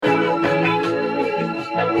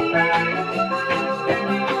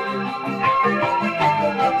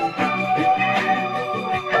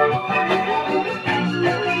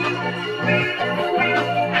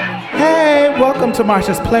Welcome to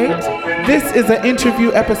Marsha's Plate. This is an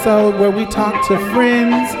interview episode where we talk to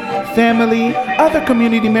friends, family, other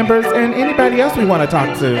community members, and anybody else we want to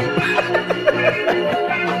talk to.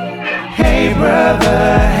 Hey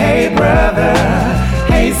brother, hey brother,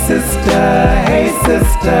 hey sister, hey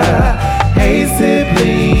sister, hey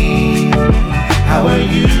sibling, how are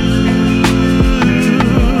you?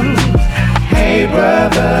 Hey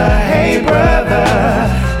brother, hey brother,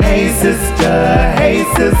 hey sister, hey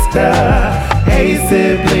sibling,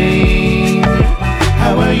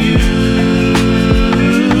 how are you?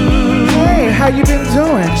 Hey, how you been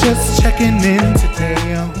doing? Just checking in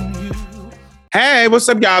today on you. Hey, what's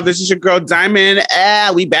up, y'all? This is your girl Diamond.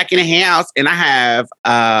 We back in the house, and I have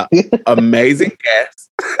amazing guest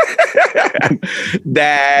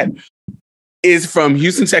that is from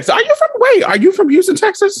Houston, Texas. Are you from Houston,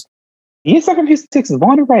 Texas? Yes, I'm from Houston, Texas.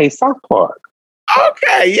 Born and raised, South Park.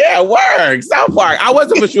 Okay, yeah, work. South Park. I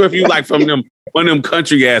wasn't for sure if you like from them one of them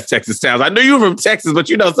country ass Texas towns. I knew you were from Texas, but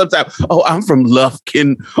you know sometimes, I'm from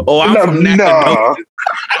Lufkin. I'm from Nacogdoches.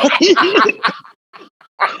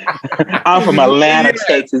 I'm from Atlanta,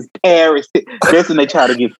 Texas, Paris. That's when they try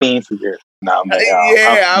to get fancier. No, man.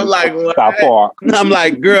 I'm like, what? South Park. I'm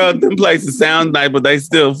like, girl, them places sound nice, but they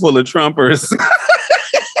still full of Trumpers.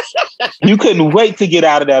 You couldn't wait to get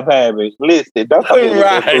out of that habit. Listen, don't come in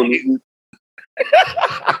right.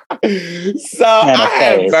 So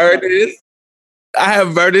I have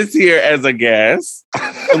Vertus here as a guest.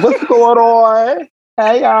 What's going on?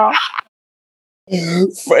 Hey, y'all.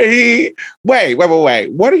 Wait.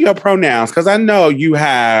 What are your pronouns? Because I know you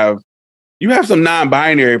have some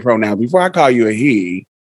non-binary pronouns. Before I call you a he.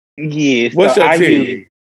 Yes. What's your team?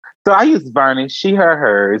 So I use Vernon, she, her,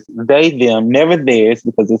 hers, they, them, never theirs,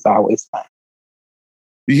 because it's always fine.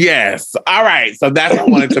 Yes. All right. So that's what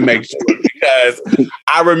I wanted to make sure, because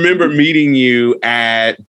I remember meeting you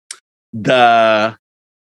at the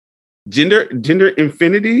Gender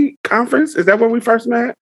Infinity Conference. Is that where we first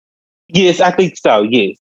met? Yes, I think so.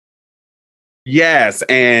 Yes. Yes.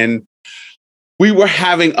 And we were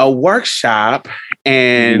having a workshop,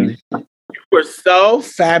 and you were so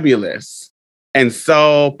fabulous and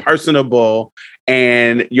so personable,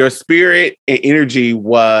 and your spirit and energy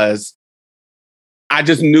was, I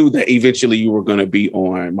just knew that eventually you were going to be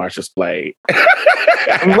on Marsha's Plate.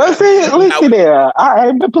 Listen there. I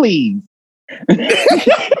am pleased.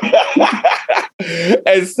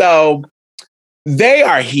 And so they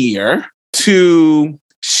are here to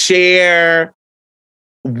share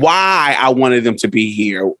why I wanted them to be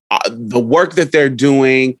here. The work that they're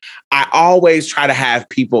doing. I always try to have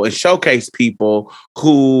people and showcase people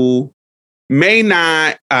who may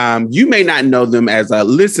not, you may not know them as a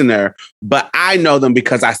listener, but I know them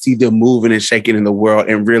because I see them moving and shaking in the world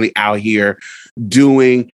and really out here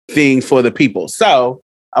doing things for the people. So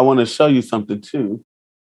I want to show you something too.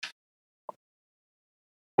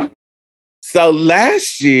 So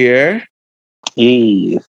last year,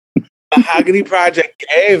 yes, Mahogany Project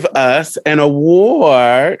gave us an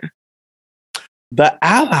award, the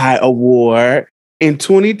Ally Award in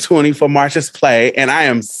 2020 for Marsha's Plate. And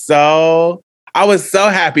I was so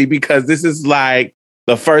happy because this is like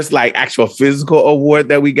the first like actual physical award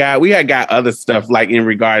that we got. We had got other stuff like in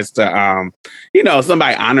regards to,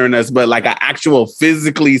 somebody honoring us, but like an actual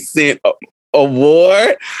physically sent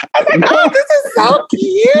award. I was like, this is so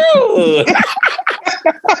cute.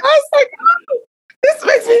 I was like, this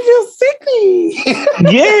makes me feel sickly.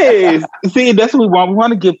 Yes. See, that's what we want. We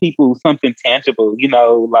want to give people something tangible.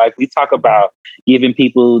 Like we talk about giving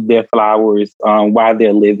people their flowers while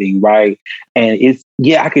they're living, right? And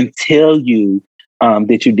I can tell you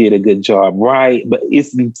that you did a good job, right? But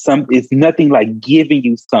it's nothing like giving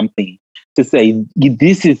you something to say,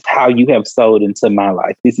 this is how you have sold into my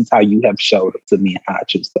life. This is how you have showed up to me, and how I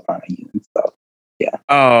choose to honor you and stuff. Yeah.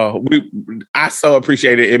 Oh, I so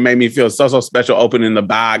appreciate it. It made me feel so special opening the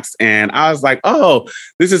box. And I was like,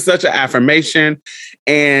 this is such an affirmation.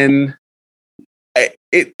 And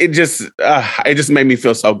it just made me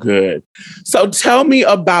feel so good. So tell me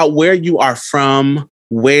about where you are from,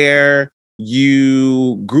 where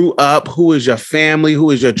you grew up, who is your family,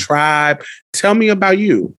 who is your tribe? Tell me about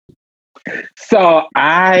you. So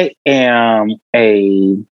I am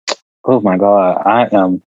I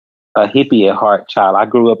am a hippie at heart child. I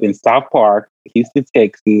grew up in South Park, Houston,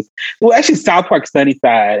 Texas. Well, actually, South Park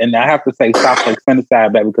Sunnyside, and I have to say South Park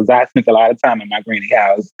Sunnyside back because I spent a lot of time in my granny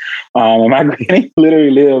house. And my granny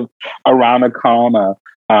literally lived around the corner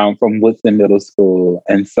from Woodson Middle School,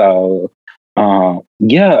 and so I'm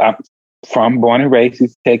born and raised in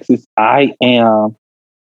Texas. I am.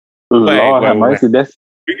 Lord have mercy.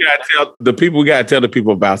 We gotta tell the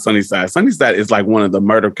people about Sunnyside. Sunnyside is like one of the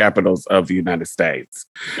murder capitals of the United States.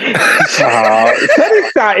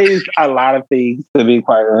 Sunnyside is a lot of things, to be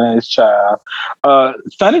quite honest, child.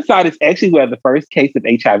 Sunnyside is actually where the first case of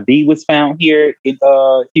HIV was found here in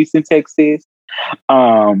Houston, Texas.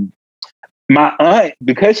 My aunt,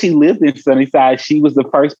 because she lived in Sunnyside, she was the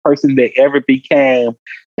first person that ever became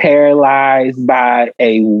paralyzed by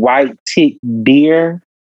a white tick deer.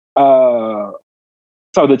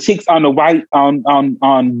 So the ticks on the white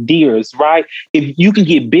on deers, right? If you can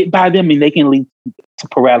get bit by them, and they can lead to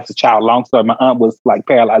paralysis. Child, long story. My aunt was like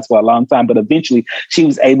paralyzed for a long time, but eventually she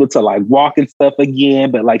was able to like walk and stuff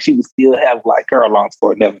again. But like she would still have like her long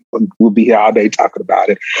story. Never we'll be here all day talking about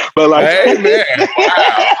it. But like, hey man,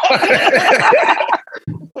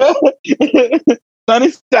 wow.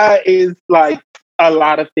 Sunnyside is like a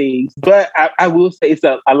lot of things, but I will say it's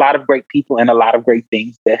a lot of great people and a lot of great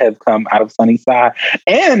things that have come out of Sunnyside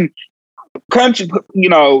and country. You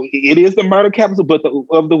know, it is the murder capital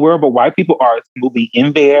of the world, but white people are moving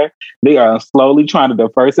in there. They are slowly trying to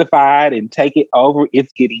diversify it and take it over.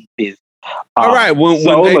 It's getting busy. All right. When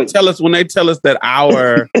they tell us that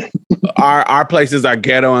our places are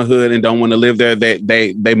ghetto and hood and don't want to live there,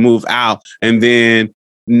 they move out, and then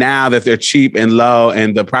now that they're cheap and low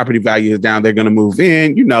and the property value is down, they're going to move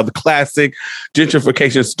in. You know, the classic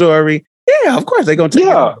gentrification story. Yeah, of course they're going to take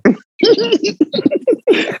it.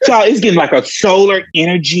 So it's getting like a solar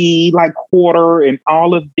energy like quarter and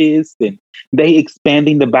all of this, and they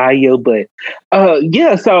expanding the bio. But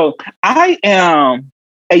yeah, so I am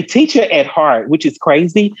a teacher at heart, which is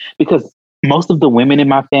crazy because most of the women in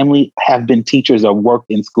my family have been teachers or worked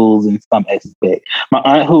in schools in some aspect. My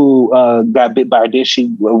aunt who got bit by a deer, she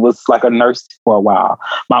was like a nurse for a while.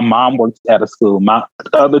 My mom worked at a school. My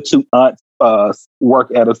other two aunts work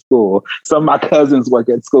at a school. Some of my cousins work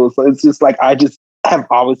at school. So it's just like, I just have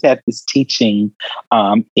always had this teaching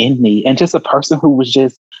in me, and just a person who was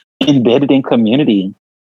just embedded in community.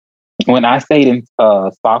 When I stayed in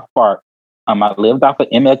South Park, I lived off of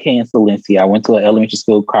MLK in Silencia. I went to an elementary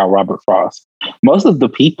school called Robert Frost. Most of the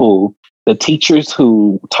people, the teachers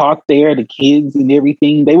who taught there, the kids and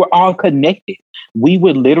everything, they were all connected. We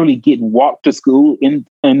would literally get walked to school in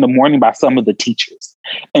the morning by some of the teachers.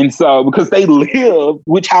 And so, because they lived,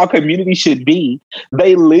 which how community should be,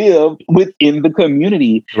 they lived within the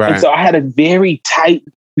community. Right. And so I had a very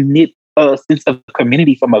tight-knit sense of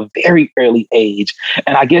community from a very early age.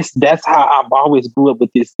 And I guess that's how I've always grew up,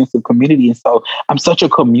 with this sense of community. And so I'm such a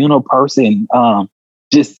communal person.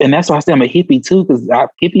 And that's why I say I'm a hippie too, because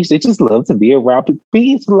hippies, they just love to be around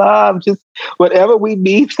peace, love, just whatever we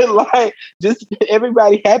need to like, just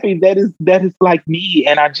everybody happy. That is like me.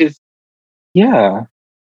 And I just, yeah,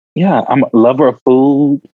 I'm a lover of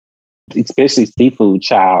food, especially seafood,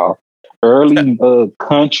 child. Early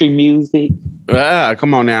country music.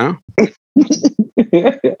 Come on now.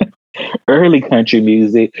 Early country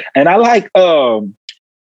music. And I like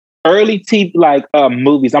early TV, like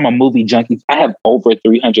movies. I'm a movie junkie. I have over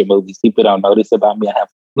 300 movies. People don't know this about me. I have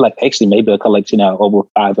actually maybe a collection now of over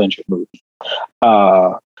 500 movies.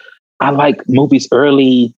 I like movies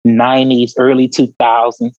early 90s, early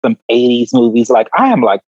 2000s, some 80s movies. Like I am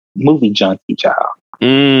like movie junkie, child.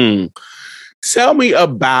 Tell me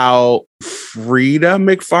about Frida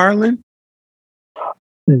McFarlane.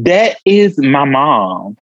 That is my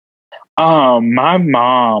mom. My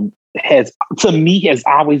mom has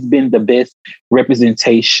always been the best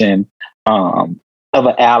representation of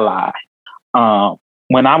an ally.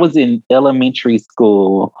 When I was in elementary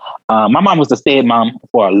school, my mom was a stay-at-home mom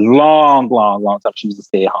for a long, long, long time. She was a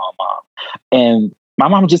stay-at-home mom. And my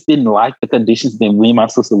mom just didn't like the conditions that me and my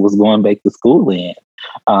sister was going back to school in.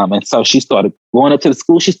 And so she started going up to the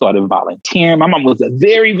school. She started volunteering. My mom was a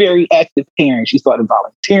very, very active parent. She started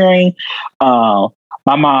volunteering.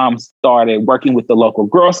 My mom started working with the local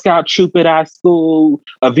Girl Scout troop at our school.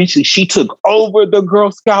 Eventually, she took over the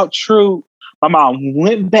Girl Scout troop. My mom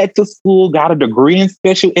went back to school, got a degree in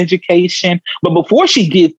special education. But before she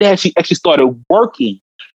did that, she actually started working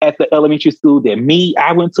at the elementary school that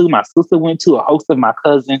I went to, my sister went to, a host of my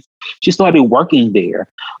cousins. She started working there.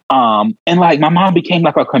 And like my mom became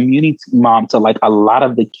like a community mom to like a lot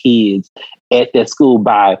of the kids at that school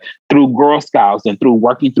through Girl Scouts and through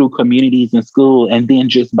working through communities in school. And then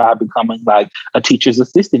just by becoming like a teacher's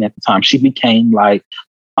assistant at the time, she became like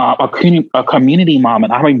a community mom.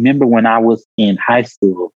 And I remember when I was in high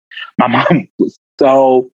school, my mom was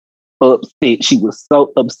so upset. She was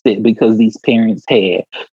so upset because these parents had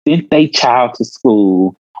sent their child to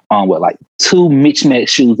school with like 2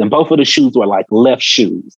 mismatched shoes, and both of the shoes were like left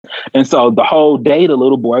shoes. And so the whole day, the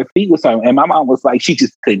little boy feet was hurting, and my mom was like, she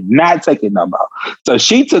just could not take it no more. So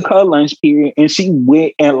she took her lunch period and she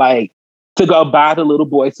went and like to go buy the little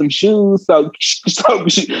boy some shoes. So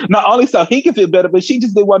she, not only so he could feel better, but she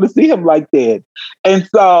just didn't want to see him like that. And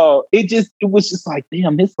so it was just like,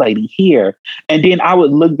 damn, this lady here. And then I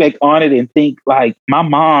would look back on it and think like my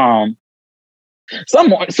mom,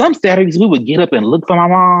 some Saturdays we would get up and look for my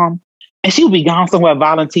mom, and she would be gone somewhere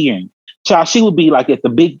volunteering. Child, she would be like at the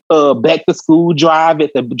big back to school drive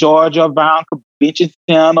at the Georgia Brown Convention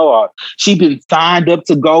Center, or she'd been signed up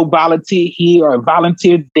to go volunteer here or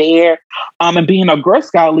volunteer there. And being a Girl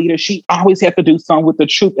Scout leader, she always had to do something with the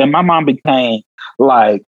troop. And my mom became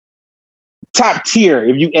like top tier,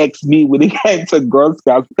 if you ask me, when it came to Girl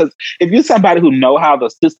Scouts, because if you're somebody who know how the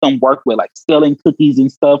system works with like selling cookies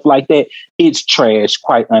and stuff like that, it's trash,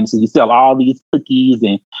 quite honestly. You sell all these cookies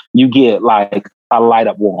and you get like a light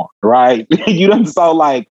up wand, right? You done sold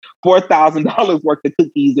like $4,000 worth of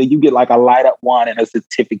cookies and you get like a light up wand and a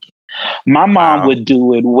certificate. My mom would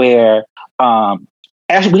do it where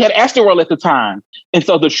we had Astroworld at the time, and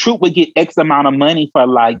so the troop would get X amount of money for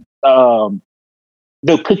like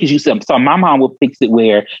the cookies you sell. So my mom would fix it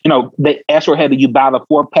where, the Astro had you buy the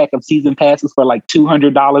 4-pack of season passes for like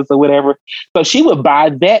 $200 or whatever. So she would buy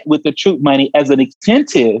that with the troop money as an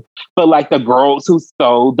incentive for like the girls who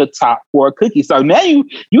sold the top 4 cookies. So now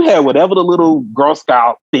you had whatever the little Girl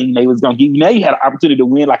Scout thing they was going to give you. Now you had an opportunity to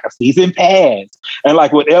win like a season pass and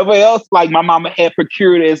like whatever else like my mama had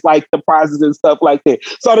procured as like the prizes and stuff like that.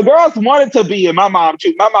 So the girls wanted to be in my mom's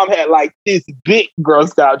troop. My mom had like this big Girl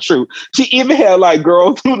Scout troop. She even had like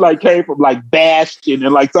girls who like came from like Bastion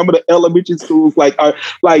and like some of the elementary schools like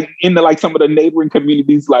in the like some of the neighboring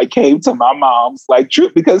communities like came to my mom's like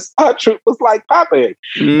troop because her troop was like popping.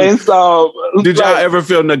 And so did y'all ever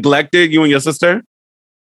feel neglected, you and your sister?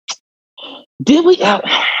 Did we? I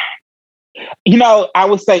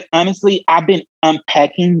would say honestly, I've been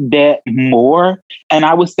unpacking that more, and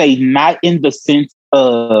I would say not in the sense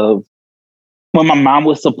of when my mom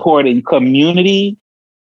was supporting community.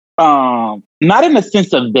 Not in the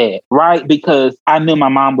sense of that, right? Because I knew my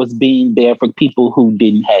mom was being there for people who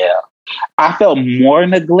didn't have. I felt more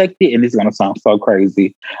neglected, and this is going to sound so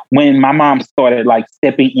crazy, when my mom started like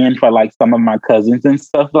stepping in for like some of my cousins and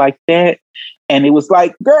stuff like that. And it was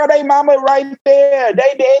like, girl, they mama right there,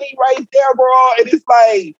 they daddy right there, girl. And it's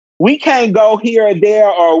like, we can't go here or there,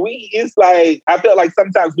 or it's like, I felt like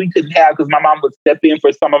sometimes we couldn't have, because my mom would step in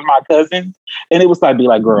for some of my cousins. And it was like, be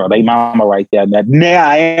like, girl, they mama right there. Now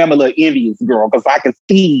I am a little envious, girl, because I could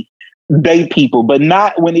see they people, but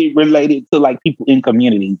not when it related to like people in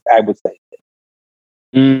communities, I would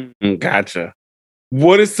say. Gotcha.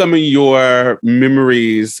 What is some of your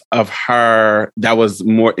memories of her that was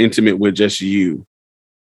more intimate with just you?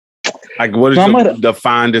 Like, what is the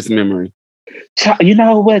fondest memory? You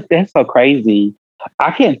know what? That's so crazy.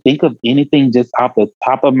 I can't think of anything just off the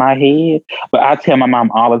top of my head, but I tell my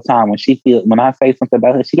mom all the time when I say something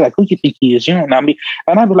about her, she's like, who you think he is? You don't know me.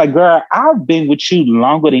 And I'd be like, girl, I've been with you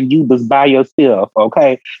longer than you was by yourself.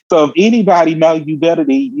 Okay. So if anybody know you better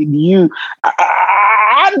than you,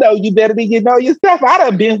 I know you better than you know yourself. I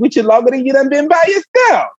done been with you longer than you done been by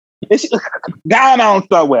yourself. It's gone on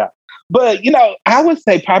somewhere. But, I would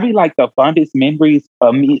say probably like the fondest memories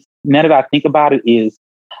of me, now that I think about it, is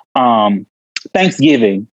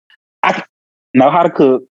Thanksgiving. I know how to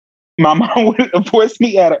cook. My mom would force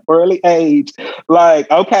me at an early age.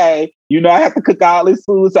 Like, okay, I have to cook all this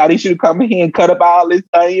food, so I need you to come in here and cut up all these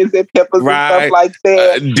onions and peppers and stuff like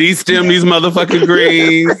that. De-stem these motherfucking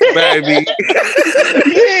greens, baby.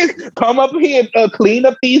 Yes, come up here and clean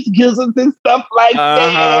up these gizzards and stuff like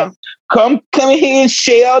that. Come in here and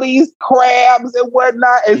shell these crabs and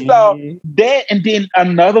whatnot. And so that, and then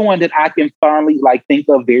another one that I can fondly like think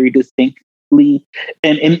of very distinctly,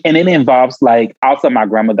 and it involves like also my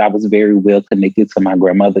grandmother. I was very well connected to my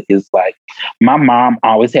grandmother. Is like my mom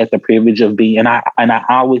always had the privilege of being, and I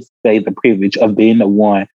always say the privilege of being the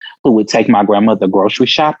one who would take my grandmother grocery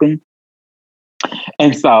shopping.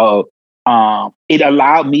 And so it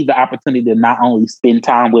allowed me the opportunity to not only spend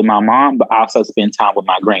time with my mom, but also spend time with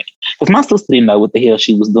my granny. Because my sister didn't know what the hell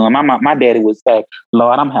she was doing. My daddy would say,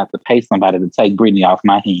 Lord, I'm going to have to pay somebody to take Brittany off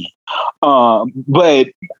my hand. But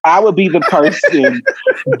I would be the person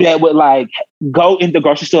that would like go in the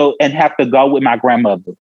grocery store and have to go with my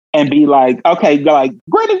grandmother and be like, okay, like,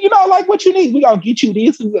 Granny, like what you need, we gonna get you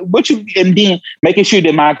this, and then making sure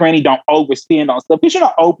that my granny don't overspend on stuff.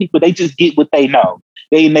 Because old people, they just get what they know.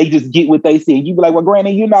 They just get what they see. And you be like, well,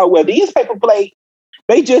 Granny, well, these paper plates,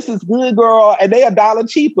 they just as good, girl, and they $1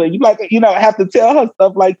 cheaper. You like, have to tell her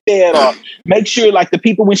stuff like that, or make sure like the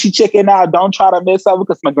people when she checking out don't try to mess up,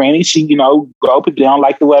 because my granny, she, grow people, they don't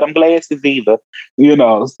like to wear them glasses either,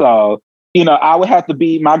 So, I would have to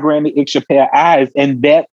be my granny extra pair of eyes, and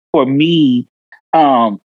that for me,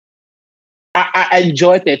 I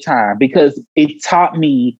enjoyed that time because it taught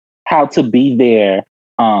me how to be there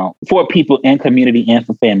for people in community and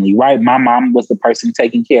for family, right? My mom was the person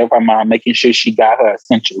taking care of her mom, making sure she got her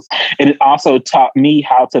essentials. And it also taught me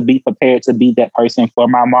how to be prepared to be that person for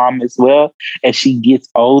my mom as well, as she gets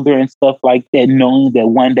older and stuff like that, knowing that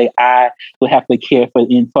one day I will have to care for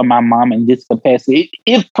my mom in this capacity.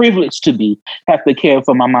 It's privileged to have to care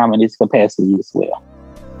for my mom in this capacity as well.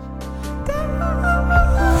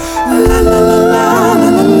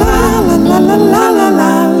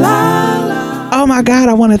 Oh my God,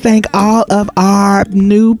 I want to thank all of our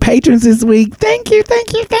new patrons this week. Thank you.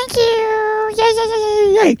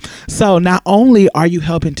 Yay. So not only are you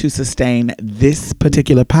helping to sustain this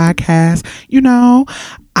particular podcast,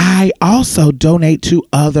 I also donate to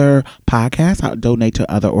other podcasts. I donate to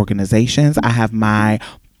other organizations. I have my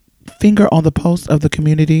finger on the pulse of the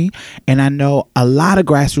community, and I know a lot of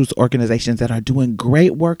grassroots organizations that are doing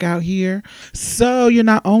great work out here. So you're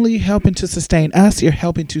not only helping to sustain us, you're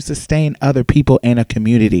helping to sustain other people in a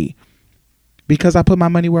community, because I put my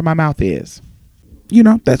money where my mouth is.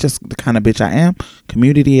 That's just the kind of bitch I am.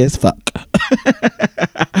 Community as fuck.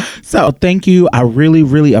 So thank you. I really,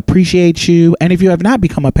 really appreciate you. And if you have not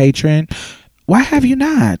become a patron, why have you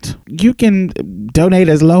not? You can donate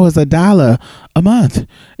as low as $1 a month.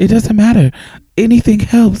 It doesn't matter. Anything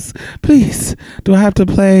helps. Please. Do I have to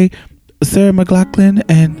play Sarah McLachlan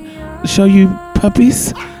and show you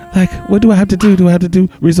puppies? Like, what do I have to do? Do I have to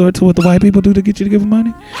resort to what the white people do to get you to give them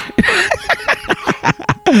money?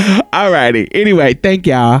 Alrighty. Anyway, thank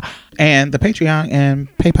y'all. And the Patreon and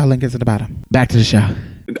PayPal link is at the bottom. Back to the show.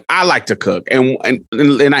 I like to cook, and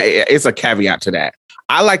it's a caveat to that.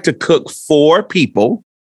 I like to cook for people.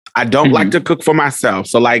 I don't like to cook for myself.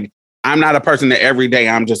 So like, I'm not a person that every day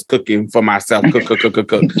I'm just cooking for myself. Cook.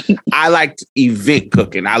 I like event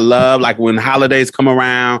cooking. I love like when holidays come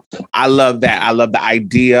around. I love that. I love the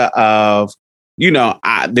idea of,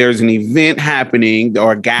 there's an event happening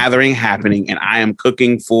or a gathering happening, and I am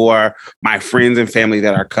cooking for my friends and family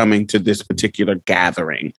that are coming to this particular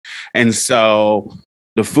gathering. And so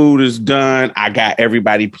the food is done. I got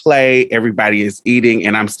everybody plate. Everybody is eating.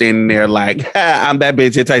 And I'm standing there like, I'm that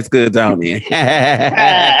bitch. It tastes good, don't it?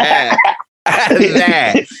 That.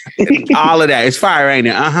 All of that. It's fire, ain't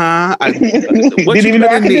it? What Didn't even know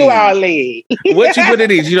I could do all that. What you put in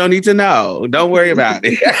these, you don't need to know. Don't worry about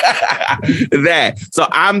it. That. So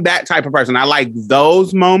I'm that type of person. I like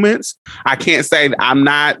those moments. I can't say that I'm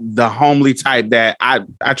not the homely type that I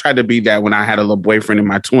tried to be that when I had a little boyfriend in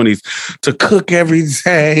my 20s, to cook every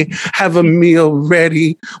day, have a meal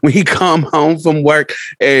ready when he come home from work.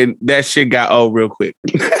 And that shit got old real quick.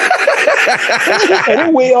 And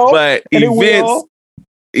it will. But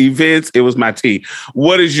events, it was my tea.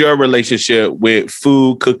 What is your relationship with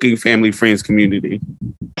food, cooking, family, friends, community?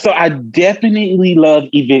 So I definitely love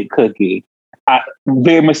event cooking.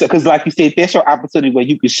 Very much so, because like you said, that's your opportunity where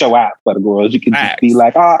you can show out for the girls. You can just be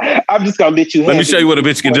like, I'm just gonna let you. Let me show you what a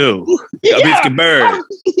bitch can do. A bitch can burn.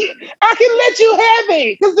 I can let you have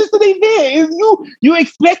it because it's an event. You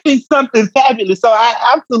expecting something fabulous, so I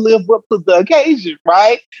have to live up to the occasion,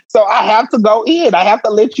 right? So I have to go in. I have to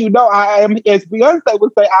let you know I am, as Beyonce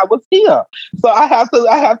would say, I was here. So I have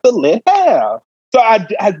to let her. So I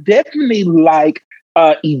definitely like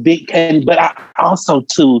event candy, but I also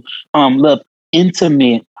too love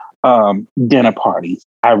intimate dinner parties.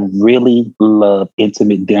 I really love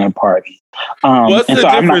intimate dinner parties. What's the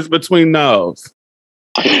difference between those?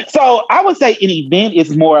 So I would say an event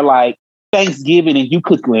is more like Thanksgiving, and you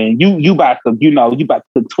cooking. You about to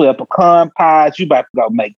cook 12 pecan pies. You about to go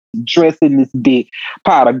make dressing this big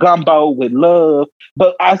pot of gumbo with love.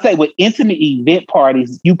 But I say with intimate event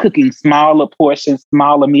parties, you cooking smaller portions,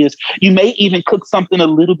 smaller meals. You may even cook something a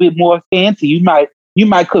little bit more fancy. You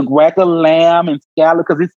might cook rack of lamb and scallop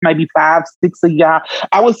because it's maybe 5, 6 of y'all.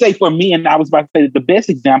 I would say for me, and I was about to say the best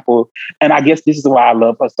example, and I guess this is why I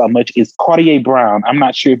love her so much, is Cartier Brown. I'm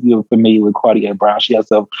not sure if you're familiar with Cartier Brown. She's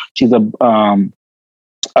a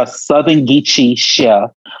Southern Geechee chef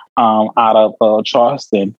out of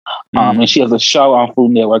Charleston. And she has a show on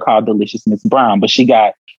Food Network called Delicious Miss Brown. But she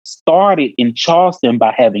got started in Charleston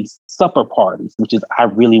by having supper parties, which is, I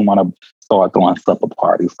really want to start throwing supper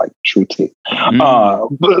parties, like true tip.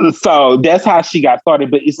 So that's how she got started.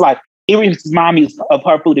 But it's like it reminds me of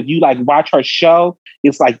her food. If you like watch her show,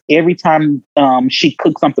 it's like every time she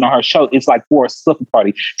cooks something on her show, it's like for a supper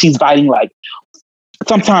party. She's inviting like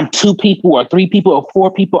sometimes 2 people or 3 people or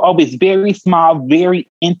 4 people. Oh, it's very small, very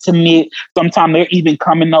intimate. Sometimes they're even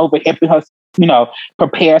coming over, helping her,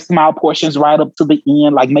 prepare small portions right up to the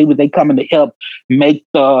end. Like maybe they come in to help make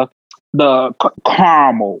the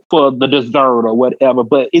caramel for the dessert or whatever.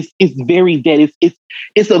 But it's very dead.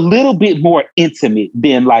 It's a little bit more intimate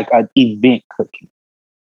than like an event cooking.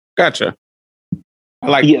 Gotcha.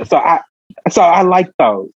 So I like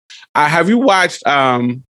those. Have you watched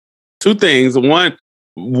 2 things?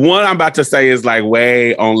 One I'm about to say is like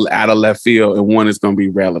way on out of left field, and one is going to be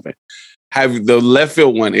relevant. The left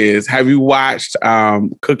field one is, have you watched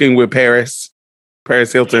Cooking with Paris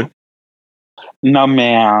Hilton? No,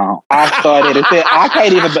 ma'am. I started and said, I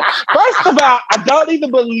can't even. First of all, I don't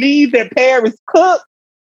even believe that Paris cooked.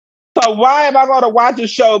 So why am I going to watch a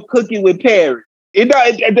show Cooking with Paris? It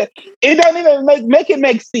don't even make it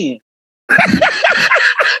make sense.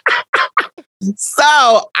 So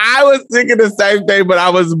I was thinking the same thing, but I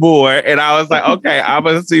was bored, and I was like, okay, I'm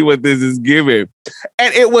gonna see what this is giving,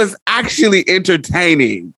 and it was actually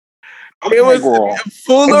entertaining. It was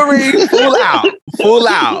foolery, full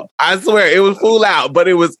out. I swear, it was full out, but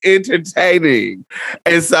it was entertaining.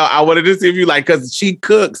 And so I wanted to see if you like, because she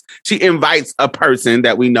cooks, she invites a person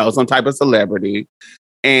that we know, some type of celebrity,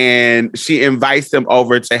 and she invites them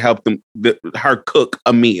over to help her cook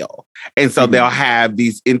a meal. And so they'll have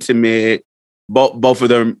these intimate. Both of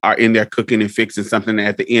them are in there cooking and fixing something. And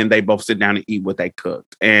at the end, they both sit down and eat what they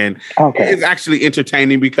cooked. And it's actually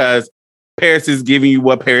entertaining because Paris is giving you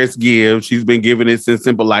what Paris gives. She's been giving it since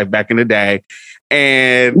Simple Life back in the day.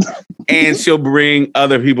 And she'll bring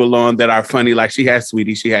other people on that are funny. Like she had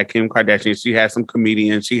Sweetie, she had Kim Kardashian, she had some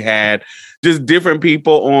comedians, she had just different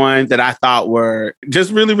people on that I thought were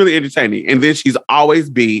just really, really entertaining. And then she's always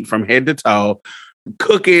beat from head to toe.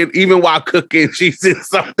 Cooking, even while cooking, she's in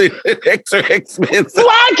something extra expensive. Well,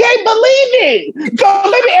 I can't believe it. So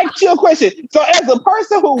let me ask you a question. So, as a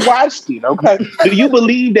person who watched it, okay, do you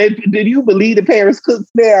believe that Paris cooks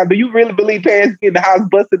now? Do you really believe Paris in the house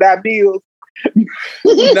busting out bills?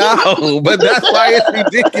 No, but that's why it's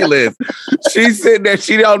ridiculous. She's sitting there,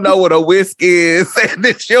 she don't know what a whisk is, and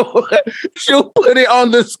then she'll put it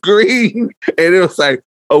on the screen, and it'll say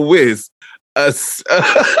a whisk.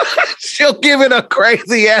 She'll give it a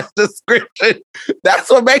crazy ass description.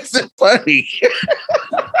 That's what makes it funny.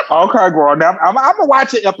 Okay, girl. Now I'm gonna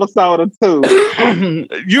watch an episode or 2.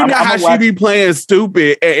 You know how she be playing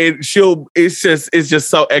stupid, and it's just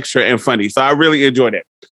so extra and funny. So I really enjoyed it.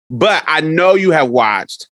 But I know you have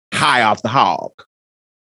watched High Off the Hog.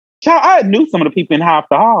 Child, I knew some of the people in High Off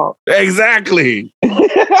the Hog. Exactly.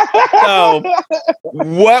 So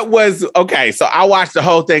okay, so I watched the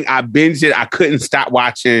whole thing. I binged it. I couldn't stop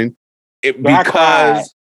watching it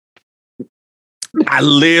because I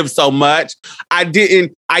live so much.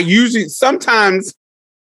 Sometimes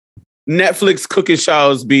Netflix cooking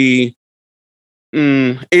shows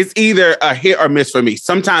it's either a hit or miss for me.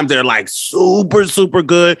 Sometimes they're like super, super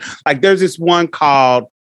good. Like there's this one called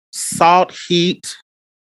Salt, Heat,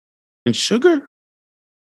 and Sugar,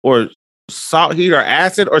 or Salt, Heat, or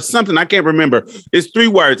Acid, or something. I can't remember. It's 3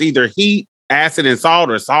 words, either heat, acid, and salt,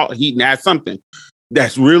 or salt, heat, and acid, something.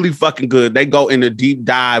 That's really fucking good. They go in a deep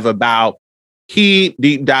dive about heat,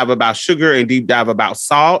 deep dive about sugar, and deep dive about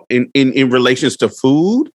salt in relations to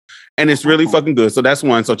food. And it's really fucking good. So that's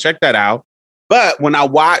one. So check that out. But when I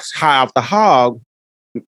watched High Off the Hog,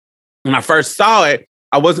 when I first saw it,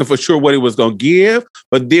 I wasn't for sure what it was going to give.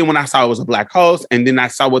 But then when I saw it was a Black host, and then I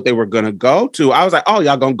saw what they were going to go to, I was like, oh,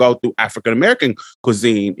 y'all going to go through African-American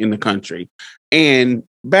cuisine in the country. And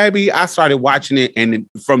baby, I started watching it. And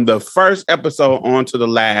from the first episode on to the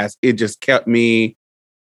last, it just kept me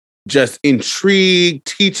just intrigued,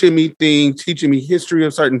 teaching me things, teaching me history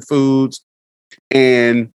of certain foods.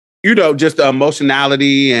 And, just the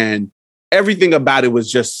emotionality and everything about it was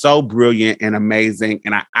just so brilliant and amazing.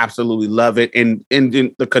 And I absolutely love it. And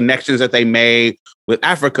the connections that they made with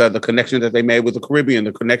Africa, the connections that they made with the Caribbean,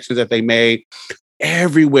 the connections that they made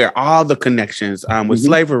everywhere, all the connections with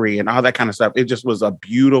slavery and all that kind of stuff. It just was a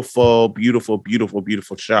beautiful, beautiful, beautiful,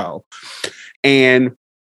 beautiful show. And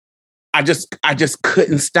I just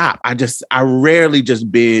couldn't stop. I rarely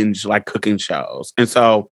just binge like cooking shows. And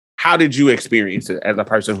so how did you experience it as a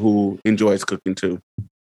person who enjoys cooking too?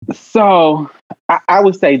 So I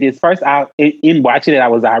would say this first. In watching it, I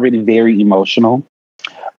was already very emotional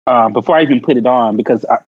before I even put it on, because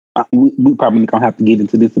we probably gonna have to get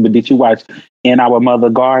into this. But did you watch In Our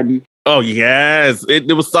Mother Garden? Oh yes,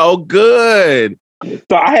 it was so good.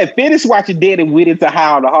 So I had finished watching Dead and went into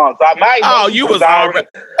Howl the Hawk. So you was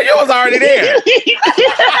already there.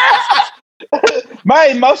 My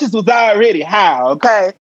emotions was already high,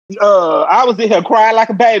 okay? I was in here crying like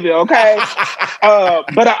a baby, okay?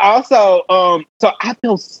 But I also, so I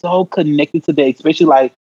feel so connected to that, especially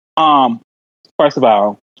like, first of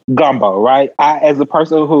all, gumbo, right? As a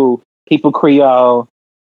person who people Creole,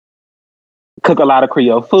 cook a lot of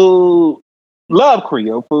Creole food, love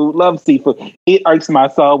Creole food, love seafood. It irks my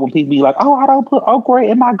soul when people be like, oh, I don't put okra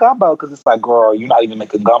in my gumbo. Because it's like, girl, you're not even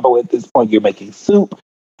making gumbo at this point. You're making soup.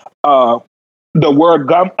 The word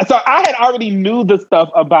gum. So I had already knew the stuff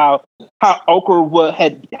about how okra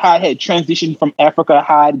had transitioned from Africa,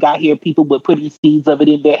 how it got here. People were putting seeds of it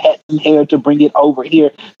in their hats and hair to bring it over here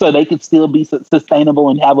so they could still be sustainable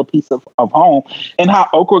and have a piece of home. And how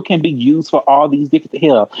okra can be used for all these different.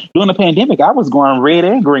 Hell, during the pandemic, I was growing red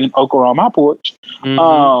and green okra on my porch.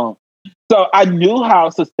 Mm-hmm. So I knew how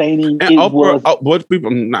sustaining and it okra, was. What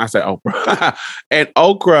people, I say okra, and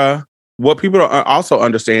okra. What people don't also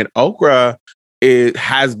understand, okra. It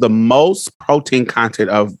has the most protein content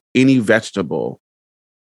of any vegetable.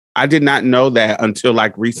 I did not know that until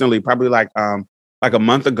like recently, probably like a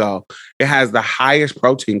month ago. It has the highest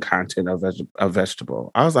protein content of vegetable.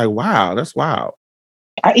 I was like, wow, that's wild.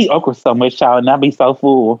 I eat okra so much, child, and I be so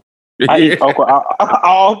full. I eat okra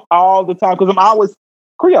all the time because I'm always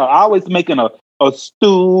Creole. I always making a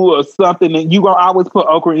stew or something, and you gonna always put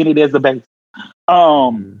okra in it as a base.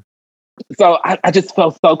 So I just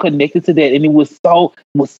felt so connected to that, and it was so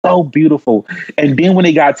beautiful. And then when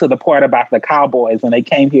it got to the part about the cowboys when they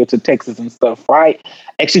came here to Texas and stuff, right?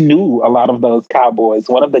 I actually knew a lot of those cowboys.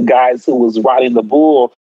 One of the guys who was riding the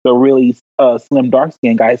bull, the really slim,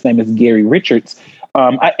 dark-skinned guy, his name is Gary Richards.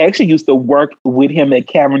 I actually used to work with him at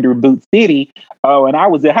Cavender Boot City when I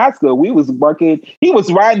was in high school. We was working. He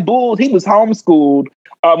was riding bulls. He was homeschooled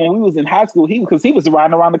when we was in high school. Because he was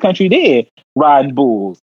riding around the country then, riding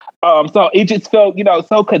bulls. So it just felt,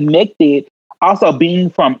 so connected. Also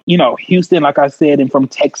being from, Houston, like I said, and from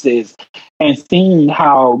Texas, and seeing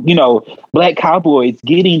how, Black cowboys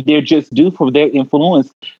getting their just due for their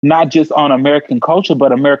influence, not just on American culture,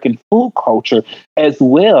 but American food culture as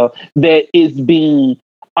well, that is being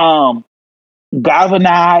galvanized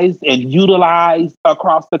and utilized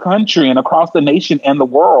across the country and across the nation and the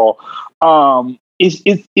world. It's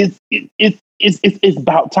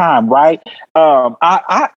about time, right?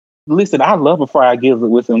 Listen, I love a fried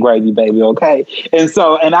gizzard with some gravy, baby, okay?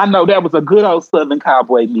 And I know that was a good old Southern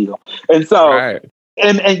cowboy meal. And so, right.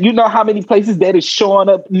 and you know how many places that is showing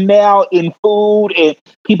up now in food, and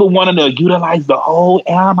people wanting to utilize the whole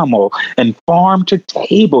animal and farm to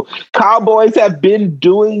table. Cowboys have been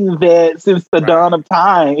doing that since the dawn of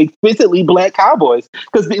time, explicitly Black cowboys,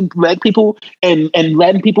 because Black people and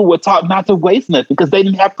Latin people were taught not to waste nothing because they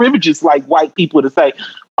didn't have privileges like white people to say,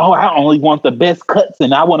 oh, I only want the best cuts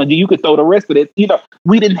and I want to do, you could throw the rest of it.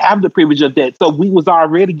 We didn't have the privilege of that. So we was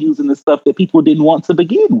already using the stuff that people didn't want to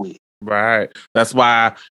begin with. Right. That's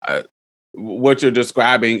why what you're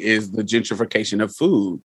describing is the gentrification of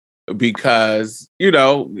food, because,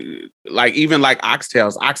 like even like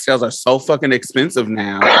oxtails are so fucking expensive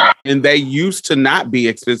now, and they used to not be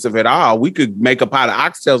expensive at all. We could make a pot of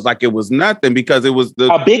oxtails like it was nothing because it was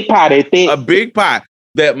a big pot. A big pot.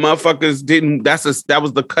 That motherfuckers didn't, that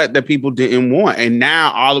was the cut that people didn't want. And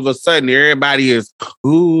now all of a sudden everybody is,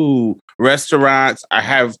 restaurants are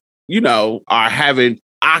having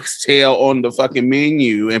oxtail on the fucking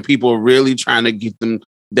menu, and people are really trying to get them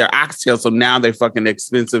their oxtail. So now they're fucking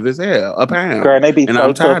expensive as hell, a pound. Girl, they be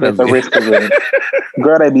so tough at the restaurant.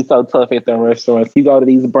 Girl, they be so tough at the restaurants. You go to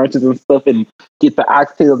these brunches and stuff and get the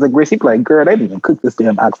oxtails and grits. You like, girl, they didn't even cook this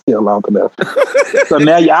damn oxtail long enough. So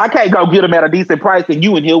now I can't go get them at a decent price, and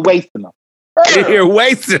you in here wasting them. You're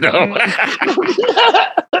wasting them.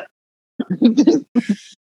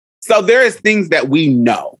 So there is things that we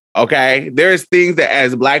know, okay? There is things that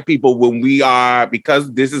as Black people,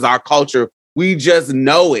 because this is our culture, we just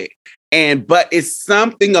know it. But it's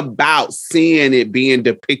something about seeing it being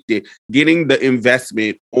depicted, getting the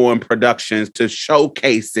investment on productions to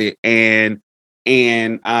showcase it and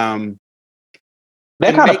that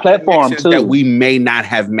kind of platform too that we may not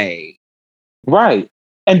have made. Right.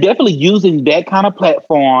 And definitely using that kind of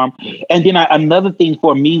platform. And then another thing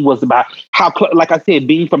for me was about how, like I said,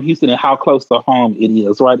 being from Houston and how close to home it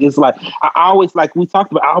is, right? It's like, I always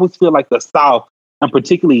feel like the South, and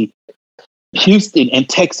particularly Houston and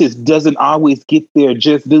Texas, doesn't always get their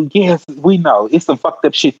just due. Yes, we know it's some fucked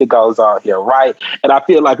up shit that goes on here, right? And I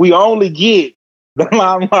feel like we only get the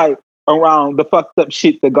limelight around the fucked up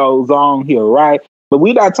shit that goes on here, right? But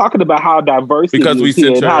we're not talking about how diverse because it we is here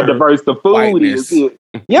and how center diverse the food whiteness. is here.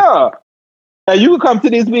 Yeah. And you can come to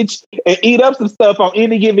this bitch and eat up some stuff on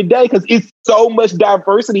any given day because it's so much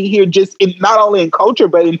diversity here, just in not only in culture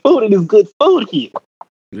but in food. It is good food here.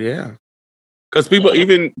 Yeah, because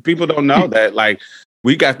people don't know that. Like,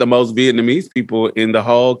 we got the most Vietnamese people in the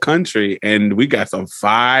whole country, and we got some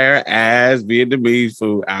fire ass Vietnamese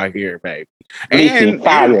food out here, baby. And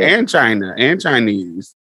China and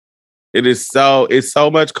Chinese. It's so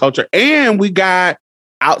much culture, and we got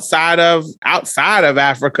outside of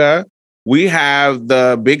Africa. We have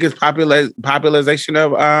the biggest population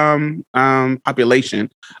of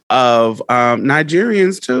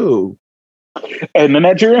Nigerians too. And the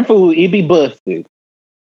Nigerian food, it be busted.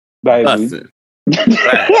 Busted.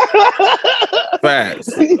 Facts.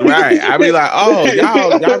 Right. I be like, oh,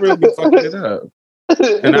 y'all really be fucking it up.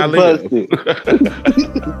 And I live.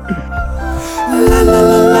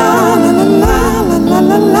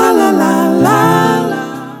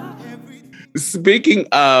 Speaking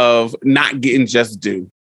of not getting just due,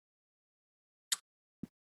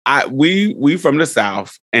 we from the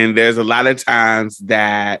South, and there's a lot of times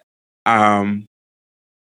that as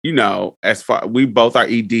far we both are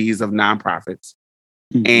EDs of nonprofits,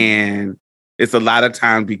 and it's a lot of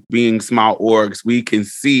times being small orgs, we can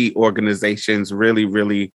see organizations really,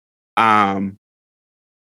 really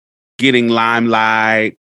getting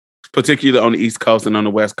limelight, particularly on the East Coast and on the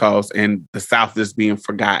West Coast, and the South is being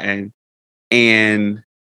forgotten. And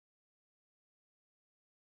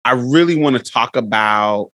I really want to talk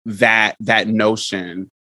about that notion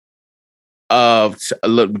of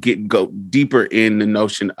go deeper in the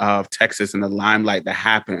notion of Texas and the limelight that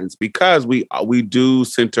happens, because we do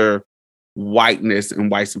center whiteness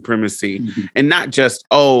and white supremacy, and not just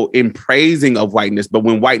in praising of whiteness, but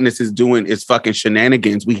when whiteness is doing its fucking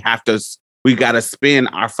shenanigans, we got to spend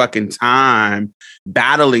our fucking time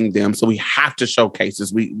battling them. So we have to showcase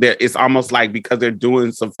this. It's almost like because they're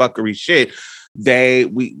doing some fuckery shit, they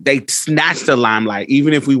snatch the limelight,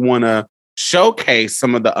 even if we want to showcase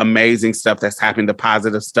some of the amazing stuff that's happening, the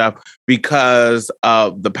positive stuff, because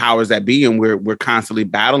of the powers that be, and we're constantly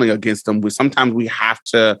battling against them. Sometimes we have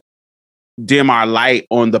to dim our light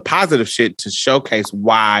on the positive shit to showcase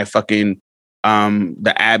why fucking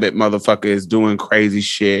the Abbott motherfucker is doing crazy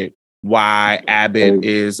shit. Why Abbott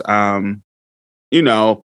is,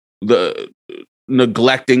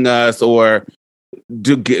 neglecting us, or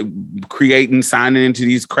signing into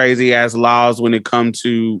these crazy ass laws when it comes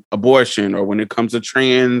to abortion, or when it comes to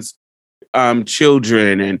trans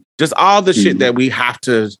children, and just all the shit that we have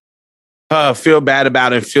to feel bad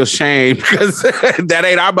about and feel shame, because that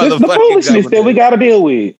ain't our motherfucking the foolishness that we got to deal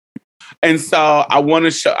with. And so I want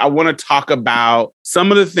to talk about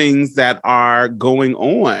some of the things that are going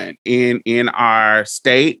on in our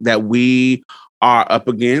state that we are up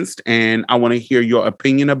against, and I want to hear your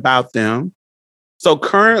opinion about them. So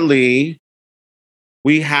currently,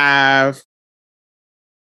 we have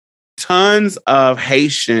tons of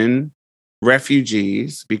Haitian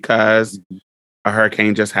refugees because a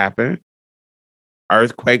hurricane just happened,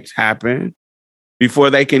 earthquakes happen.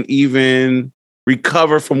 Before they can even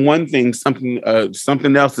recover from one thing, something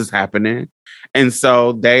else is happening. And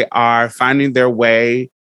so they are finding their way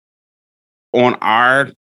on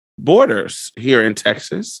our borders here in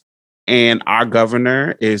Texas. And our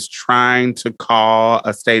governor is trying to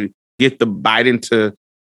get the Biden to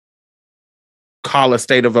call a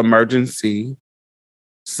state of emergency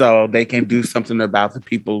so they can do something about the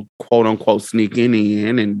people, quote unquote, sneaking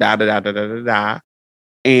in and da da da da da da da.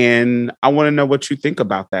 And I want to know what you think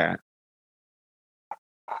about that.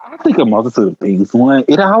 I think a multitude of things. One,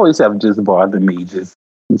 it always have just bothered me. Just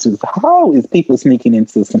how is people sneaking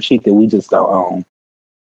into some shit that we just don't own?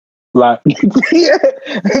 Like,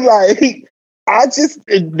 I just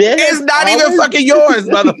it's not even fucking yours,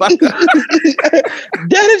 motherfucker.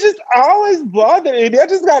 That has just always bothered me. I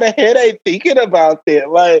just got a headache thinking about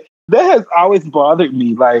that. Like, that has always bothered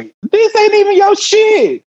me. Like, this ain't even your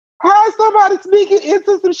shit. How is somebody sneaking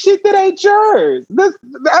into some shit that ain't yours?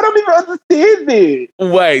 I don't even understand it.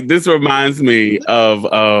 Wait, this reminds me of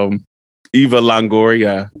Eva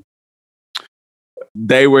Longoria.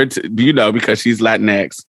 They were, because she's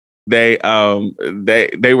Latinx. They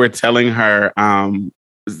were telling her,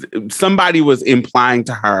 somebody was implying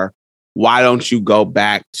to her, why don't you go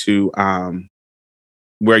back to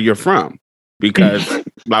where you're from? Because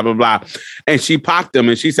blah, blah, blah. And she popped them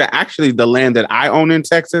and she said, actually, the land that I own in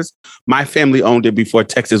Texas, my family owned it before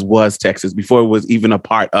Texas was Texas, before it was even a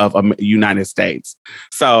part of the United States.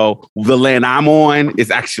 So the land I'm on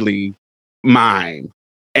is actually mine.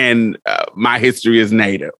 and my history is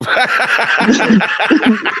Native. Well,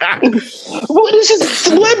 it's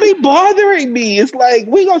just what be bothering me. It's like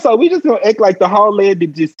we just gonna act like the whole land is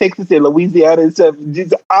just Texas and Louisiana and stuff.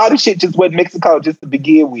 Just all the shit just went Mexico just to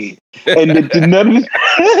begin with, and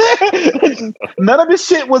none of this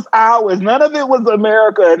shit was ours. None of it was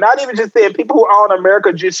America. And not even just saying people who own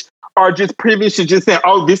America are just privileged to just say,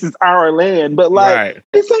 "Oh, this is our land," but like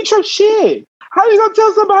this ain't your shit. How you gonna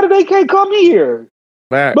tell somebody they can't come here?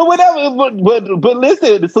 Right. But whatever. But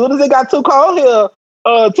listen, as soon as it got too cold here,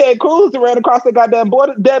 Ted Cruz ran across the goddamn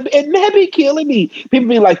border, and that be killing me. People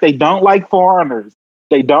be like, they don't like foreigners.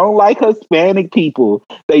 They don't like Hispanic people.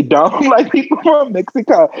 They don't like people from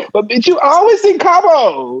Mexico. But bitch, you always in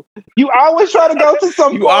Cabo. You always try to go to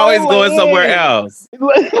some. You always going somewhere else.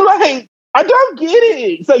 Like, I don't get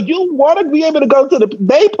it. So you want to be able to go to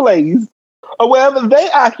their place or wherever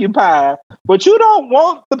they occupy, but you don't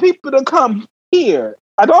want the people to come here.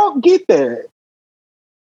 I don't get that.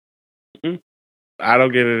 I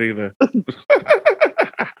don't get it either.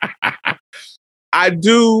 I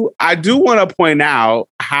do want to point out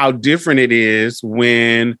how different it is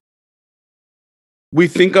when we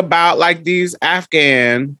think about like these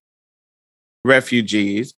Afghan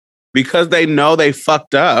refugees, because they know they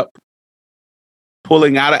fucked up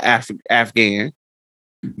pulling out of Afghan.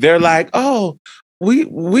 They're like, oh,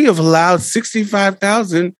 we have allowed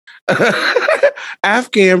 65,000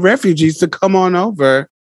 Afghan refugees to come on over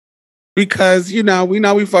because, we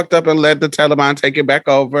know we fucked up and let the Taliban take it back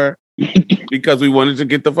over because we wanted to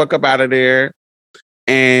get the fuck up out of there.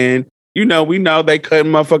 And, we know they cut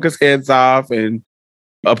motherfuckers' heads off and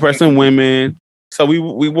oppressing women. So we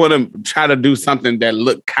want to try to do something that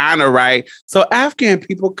look kind of right. So Afghan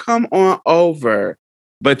people, come on over.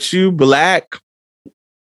 But you Black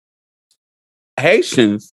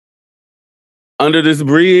Haitians under this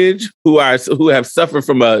bridge who have suffered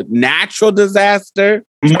from a natural disaster,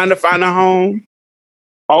 trying to find a home.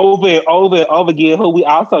 Over again, who we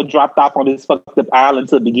also dropped off on this fucked up island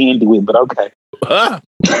to begin with, but okay. Because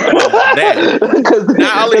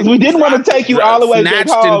we didn't want to take you all the way back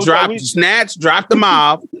home. Dropped them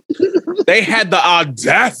off. They had the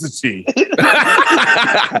audacity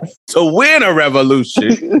to win a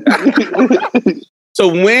revolution. To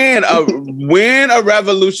win a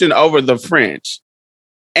revolution over the French.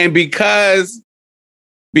 And because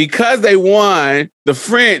they won, the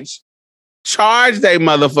French charged their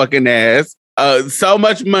motherfucking ass so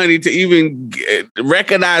much money to even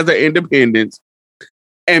recognize their independence.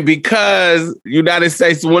 And because United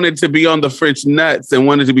States wanted to be on the French nuts and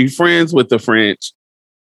wanted to be friends with the French,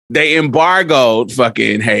 they embargoed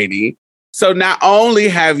fucking Haiti. So not only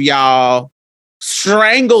have y'all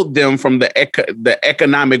strangled them from the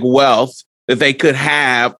economic wealth that they could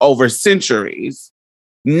have over centuries,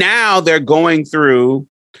 now they're going through,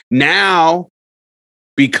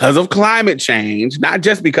 because of climate change, not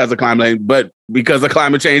just because of climate change, but because of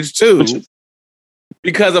climate change too,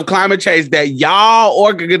 because of climate change that y'all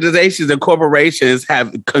organizations and corporations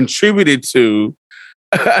have contributed to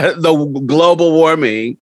the global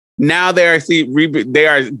warming. Now they are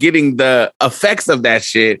getting the effects of that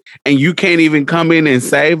shit, and you can't even come in and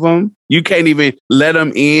save them. You can't even let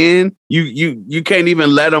them in. You can't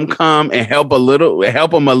even let them come and help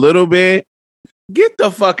them a little bit. Get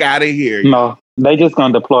the fuck out of here. No, they just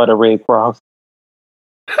gonna deploy the Red Cross.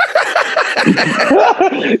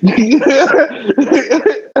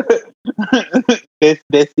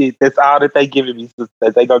 That's it. That's all that they giving me.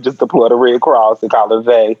 That they gonna just deploy the Red Cross and call it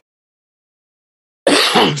vague.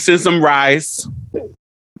 Send some rice.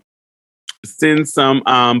 Send some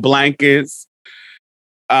blankets.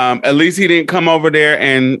 At least he didn't come over there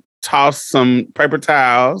and toss some paper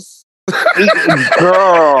towels.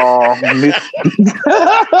 Girl,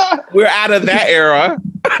 we're out of that era.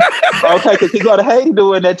 Okay, because he go to Haiti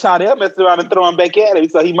doing that child, they'll mess around and throw him back at him,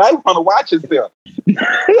 so he might want to watch himself.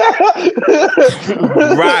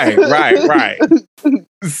 Right.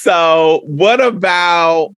 So, what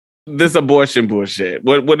about this abortion bullshit?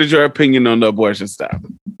 What is your opinion on the abortion stuff?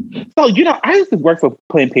 So, I used to work for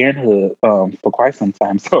Planned Parenthood for quite some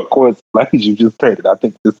time. So, of course, like you just stated, I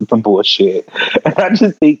think this is some bullshit. And I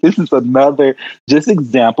just think this is another just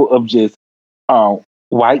example of just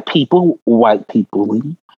white people.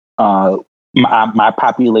 My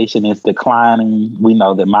population is declining. We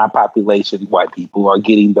know that my population, white people, are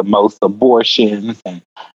getting the most abortions and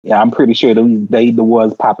Yeah, I'm pretty sure they the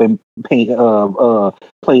ones popping paint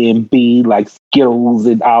playing B like Skittles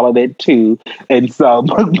and all of that too. And so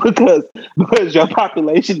because your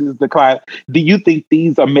population is declining, do you think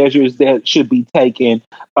these are measures that should be taken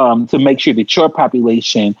to make sure that your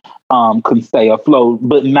population can stay afloat,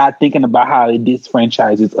 but not thinking about how it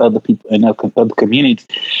disfranchises other people in other communities?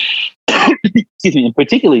 Excuse me, and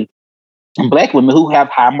particularly Black women who have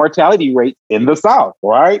high mortality rates in the South,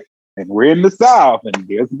 right? And we're in the South, and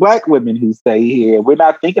there's Black women who stay here. We're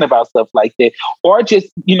not thinking about stuff like that, or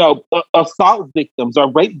just assault victims or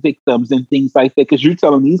rape victims and things like that. Because you're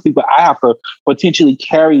telling these people I have to potentially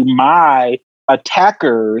carry my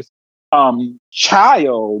attacker's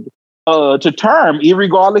child to term,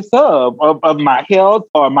 irregardless of my health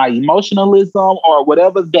or my emotionalism or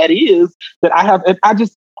whatever that is that I have. And I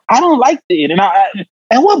don't like that,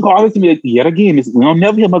 and what bothers me yet again is we don't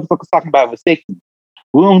never hear motherfuckers talking about vasectomy.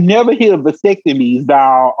 We don't never hear vasectomies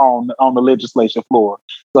down on the legislation floor.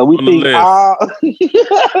 So we think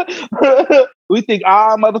we think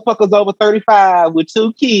all motherfuckers over 35 with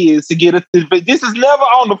 2 kids to get but this is never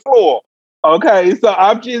on the floor. Okay, so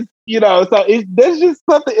I'm just there's just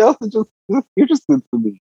something else that just interesting to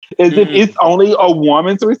me. As if it's only a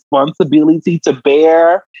woman's responsibility to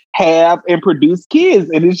bear, have, and produce kids,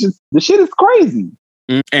 and it's just the shit is crazy.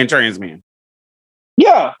 And trans men.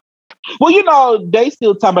 Yeah. Well, they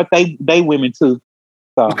still talking about they women too.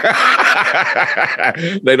 So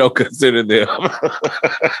they don't consider them.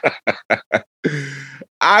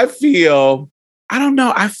 I don't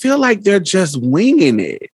know. I feel like they're just winging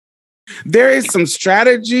it. There is some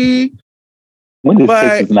strategy,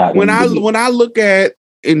 but when I look at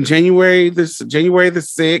in January the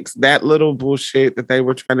 6th, that little bullshit that they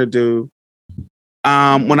were trying to do.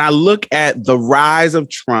 When I look at the rise of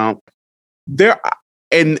Trump,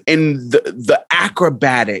 and the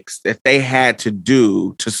acrobatics that they had to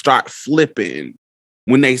do to start flipping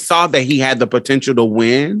when they saw that he had the potential to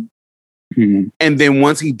win. Mm-hmm. And then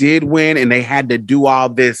once he did win and they had to do all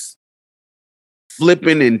this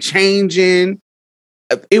flipping and changing,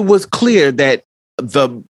 it was clear that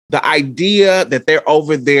the idea that they're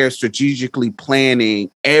over there strategically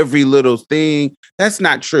planning every little thing, that's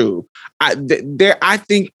not true. I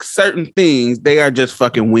think certain things, they are just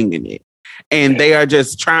fucking winging it. And they are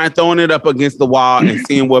just throwing it up against the wall and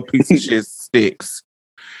seeing what piece of shit sticks.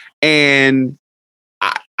 And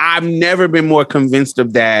I've never been more convinced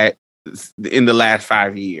of that in the last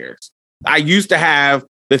 5 years. I used to have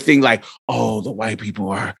the thing like, oh, the white people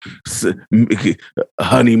are,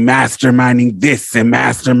 honey, masterminding this and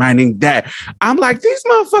masterminding that. I'm like, these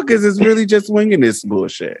motherfuckers is really just winging this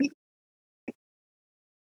bullshit.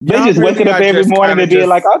 They just really waking up every morning and being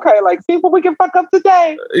like, okay, like, see what we can fuck up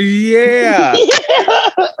today. Yeah.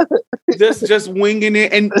 just winging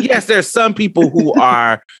it. And yes, there's some people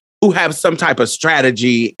who have some type of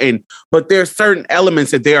strategy, but there's certain elements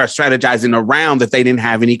that they are strategizing around that they didn't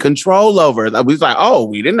have any control over. We was like, oh,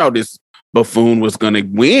 we didn't know this buffoon was going to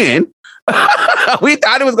win. We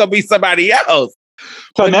thought it was going to be somebody else.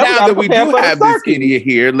 So but now that we do have this idiot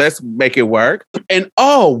here, let's make it work. And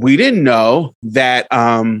we didn't know that,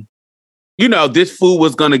 this fool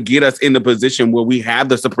was going to get us in the position where we have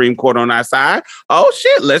the Supreme Court on our side. Oh,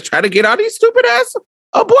 shit, let's try to get all these stupid ass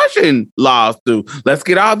abortion laws through. Let's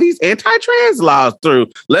get all these anti-trans laws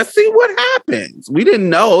through. Let's see what happens. We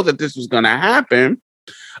didn't know that this was going to happen.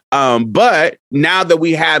 But now that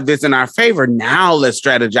we have this in our favor, now let's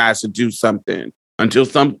strategize to do something. Until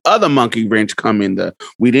some other monkey wrench come in.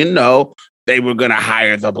 We didn't know they were going to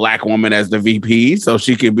hire the Black woman as the VP so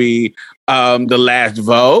she could be the last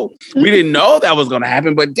vote. We didn't know that was going to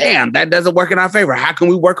happen, but damn, that doesn't work in our favor. How can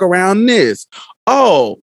we work around this?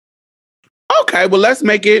 Oh, okay. Well, let's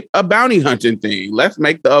make it a bounty hunting thing. Let's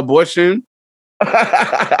make the abortion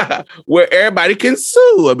where everybody can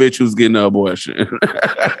sue a bitch who's getting an abortion.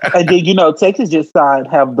 And then, Texas just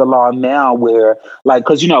have the law now where, like,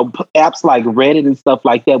 because, apps like Reddit and stuff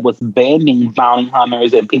like that was banning bounty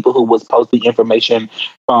hunters and people who was posting information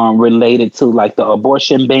related to, like, the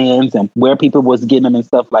abortion bans and where people was getting them and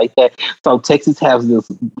stuff like that. So Texas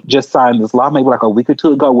just signed this law maybe like a week or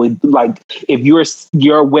two ago with, like, if your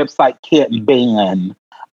website can't ban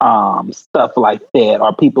stuff like that,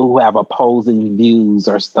 or people who have opposing views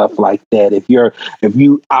or stuff like that. If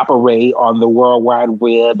you operate on the World Wide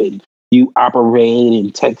Web and you operate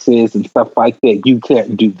in Texas and stuff like that, you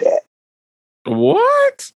can't do that.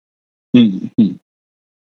 What? Mm-hmm.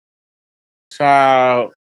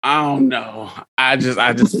 So I don't know. I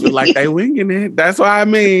just feel like they winging it. That's what I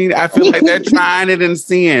mean. I feel like they're trying it and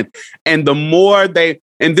seeing. And the more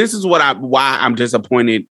and this is why I'm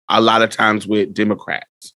disappointed a lot of times with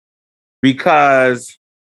Democrats, because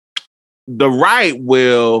the right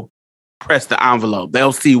will press the envelope.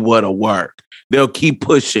 They'll see what'll work. They'll keep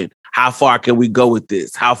pushing. How far can we go with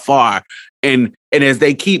this? How far? And as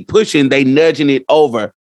they keep pushing, they nudging it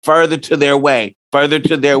over further to their way,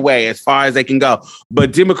 as far as they can go.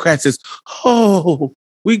 But Democrats is,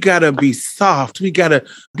 we gotta be soft. We gotta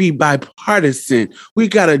be bipartisan. We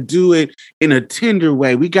gotta do it in a tender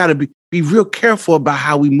way. We gotta be real careful about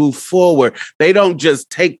how we move forward. They don't just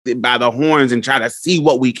take it by the horns and try to see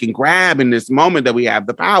what we can grab in this moment that we have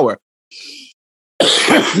the power.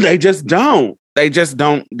 They just don't. They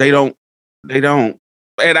don't. And they don't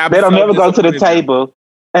never go to the table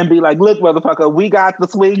and be like, look, motherfucker, we got the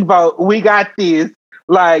swing vote. We got this.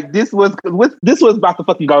 Like, this was about to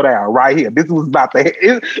fucking go down right here. This was about to,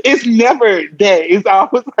 it's never that. It's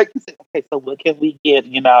always like, okay, so what can we get?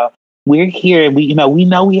 We're here and we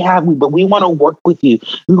know we have, but we want to work with you.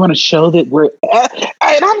 We want to show that we're,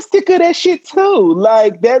 and I'm sick of that shit too.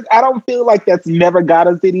 Like that, I don't feel like that's never got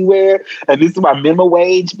us anywhere. And this is my minimum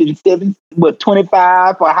wage been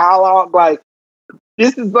 25 for how long? Like,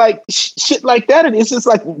 this is like shit like that. And it's just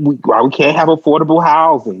like, why we can't have affordable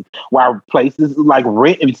housing, why places like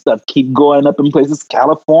rent and stuff keep going up in places,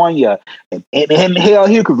 California and hell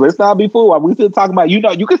here. Cause let's not be fooled. While we still talking about, you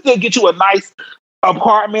can still get you a nice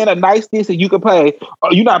apartment, a nice this, and you can pay.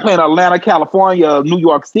 You're not paying Atlanta, California, New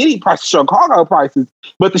York City prices, Chicago prices,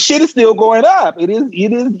 but the shit is still going up. It is.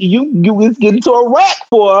 You is getting to a rack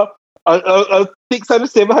for a 600,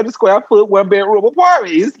 700 square foot 1-bedroom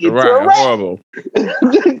apartment. It's getting to a rack. Horrible.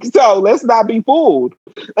 So let's not be fooled.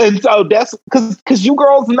 And so that's because you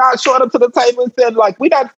girls not showing up to the table and saying like, we're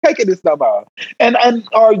not taking this no more. And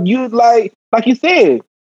are you like you said?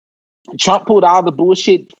 Trump pulled all the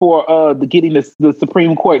bullshit for getting the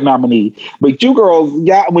Supreme Court nominee. But you girls,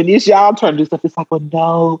 when it's y'all turn to do stuff, it's like, well,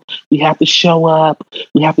 no, we have to show up.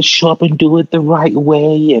 We have to show up and do it the right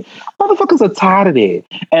way. And motherfuckers are tired of it.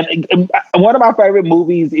 And one of my favorite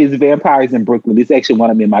movies is Vampires in Brooklyn. It's actually one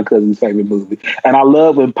of me and my cousin's favorite movies. And I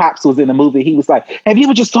love when Pops was in the movie, he was like, have you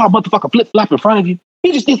ever just saw a motherfucker flip-flop in front of you?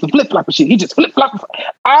 He just did some flip-flopping shit. He just flip-flop.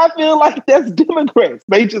 I feel like that's Democrats.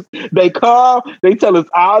 They come, they tell us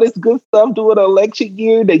all this good stuff during the election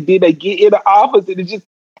year. They get in the office and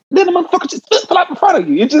then the motherfucker just flip-flop in front of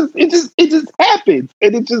you. It just happens.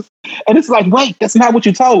 And it's like, wait, that's not what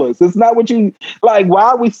you told us. It's not what you, like, why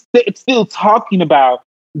are we still talking about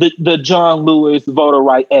the John Lewis Voter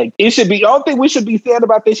Right Act? It should be, the only thing we should be saying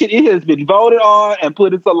about this shit, it has been voted on and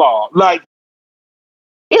put into law. Like,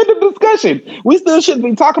 end of discussion. We still shouldn't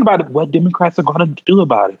be talking about it. What Democrats are going to do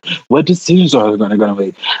about it. What decisions are they going to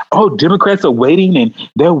make? Oh, Democrats are waiting and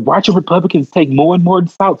they're watching Republicans take more and more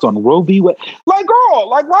assaults on Roe v. Wade. Like, girl,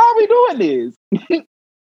 like, why are we doing this?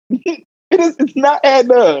 It's not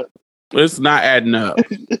adding up. It's not adding up.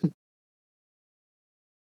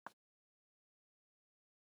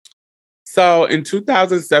 So in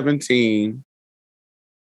 2017,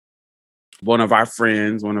 one of our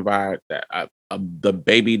friends, the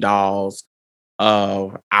baby dolls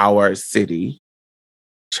of our city,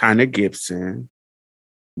 China Gibson,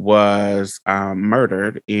 was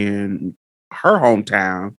murdered in her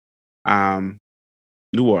hometown,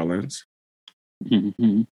 New Orleans.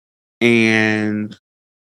 Mm-hmm. And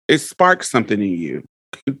it sparked something in you.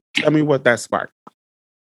 Can you tell me what that sparked?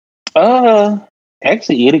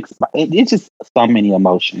 Actually, it's just so many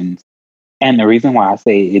emotions. And the reason why I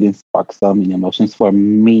say it sparked so many emotions for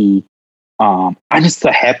me, I just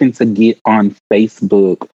so happened to get on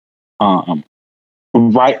Facebook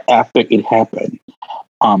right after it happened.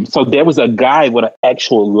 So there was a guy with an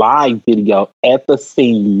actual live video at the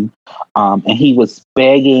scene, and he was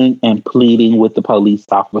begging and pleading with the police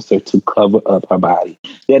officer to cover up her body.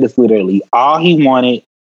 That is literally all he wanted.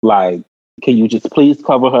 Like, can you just please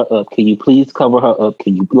cover her up? Can you please cover her up?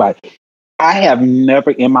 Can you, like, I have never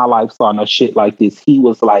in my life saw no shit like this. He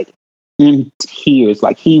was like in tears,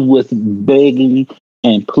 like he was begging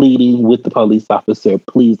and pleading with the police officer,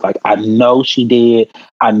 please, like, I know she did.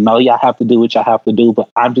 I know y'all have to do what y'all have to do, but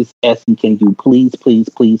I'm just asking, can you please, please,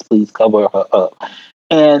 please, please cover her up?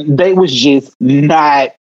 And they was just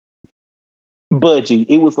not budging.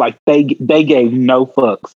 It was like they gave no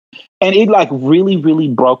fucks. And it like really, really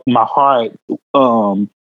broke my heart to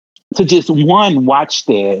just watch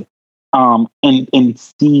that and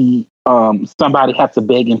see somebody have to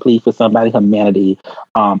beg and plead for somebody's humanity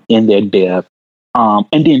in their death.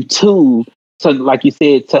 And then two, so like you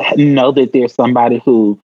said, to know that there's somebody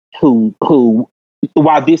who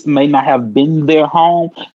while this may not have been their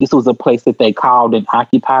home, this was a place that they called and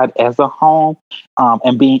occupied as a home,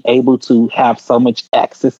 and being able to have so much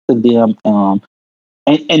access to them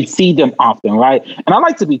and see them often, right? And I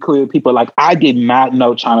like to be clear, people, like, I did not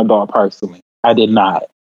know China Doll personally. I did not.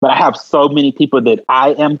 But I have so many people that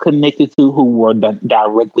I am connected to who were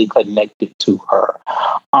directly connected to her.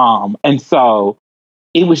 And so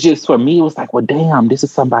it was just, for me, it was like, well, damn, this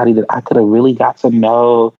is somebody that I could have really got to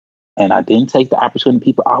know. And I didn't take the opportunity.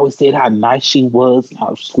 People always said how nice she was,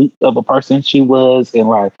 how sweet of a person she was. And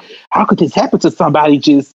like, how could this happen to somebody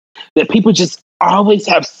just that people just always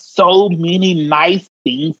have so many nice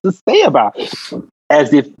things to say about?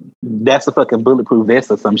 As if that's a fucking bulletproof vest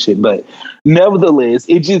or some shit. But nevertheless,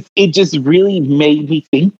 it just really made me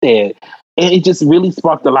think that. And it just really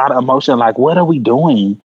sparked a lot of emotion. Like, what are we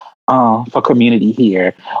doing for community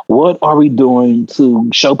here? What are we doing to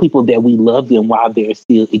show people that we love them while they're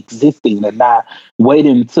still existing and not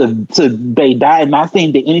waiting to they die? Not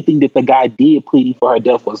saying that anything that the guy did pleading for her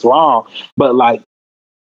death was wrong, but like,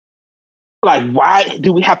 why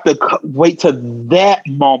do we have to wait to that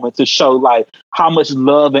moment to show like how much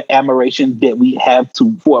love and admiration that we have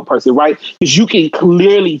for a person, right? Because you can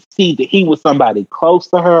clearly see that he was somebody close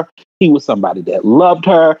to her. He was somebody that loved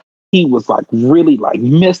her. He was like really like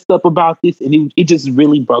messed up about this, and it just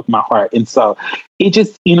really broke my heart. And so it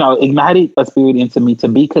just, ignited a spirit into me to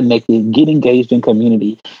be connected, get engaged in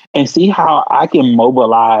community, and see how I can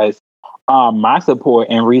mobilize my support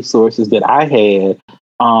and resources that I had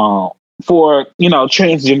for,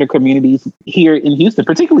 transgender communities here in Houston,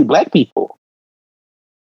 particularly Black people.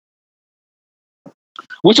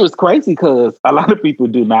 Which was crazy because a lot of people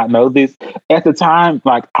do not know this. At the time,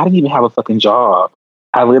 like, I didn't even have a fucking job.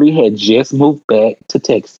 I literally had just moved back to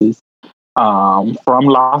Texas from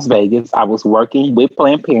Las Vegas. I was working with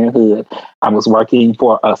Planned Parenthood. I was working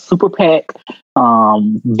for a super PAC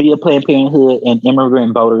via Planned Parenthood and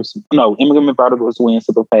Immigrant Voters Win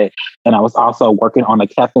Super PAC. And I was also working on the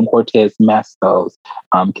Captain Cortez Mascos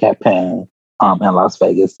campaign in Las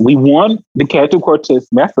Vegas. We won the Captain Cortez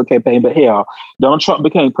Mascot campaign, but hell, Donald Trump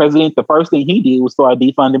became president. The first thing he did was start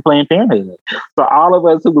defunding Planned Parenthood. So all of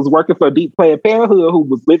us who was working for Planned Parenthood, who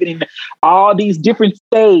was living in all these different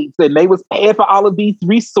states, and they was paying for all of these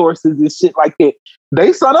resources and shit like that,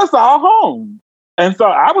 they sent us all home. And so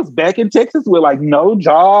I was back in Texas with like no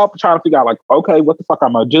job, trying to figure out like, okay, what the fuck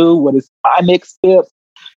I'm gonna do? What is my next step?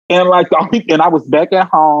 And like and I was back at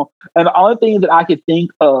home, and the only thing that I could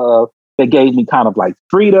think of that gave me kind of like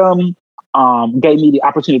freedom, gave me the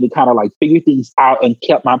opportunity to kind of like figure things out and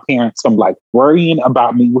kept my parents from like worrying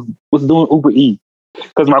about me was doing Uber Eats.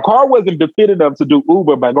 Because my car wasn't fit enough to do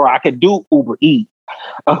Uber, but I could do Uber Eats.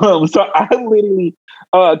 So I literally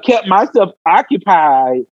kept myself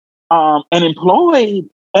occupied and employed,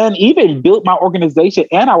 and even built my organization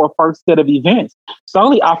and our first set of events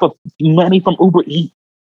solely off of money from Uber Eats.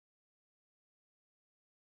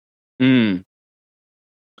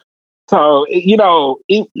 So,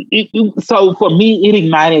 so for me, it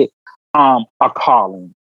ignited a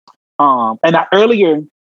calling. And earlier,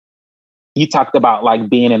 you talked about like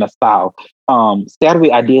being in the South.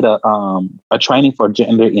 Saturday, I did a training for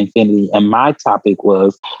gender infinity, and my topic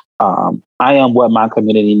was I am what my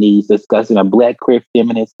community needs, discussing a Black queer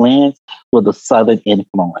feminist lens with a Southern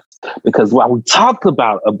influence. Because while we talk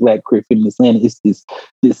about a Black queer feminist lens, it's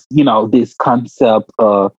this concept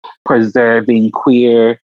of preserving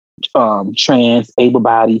queer, trans,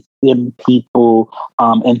 able-bodied, STEM people,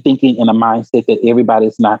 and thinking in a mindset that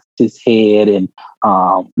everybody's not cishet and,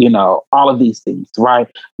 all of these things, right?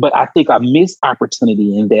 But I think a missed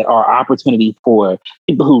opportunity in that, or opportunity for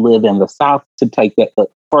people who live in the South to take that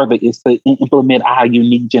further, is to implement our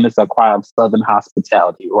unique genocide cry of Southern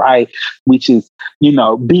hospitality, right? Which is,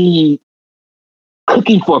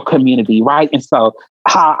 cooking for a community, right? And so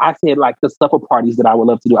how I said, like, the supper parties that I would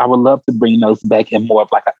love to do, I would love to bring those back in more of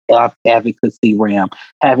like an advocacy realm,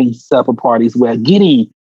 having supper parties where getting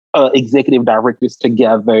executive directors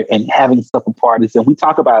together and having supper parties. And we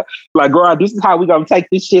talk about, like, girl, this is how we're going to take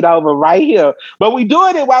this shit over right here. But we're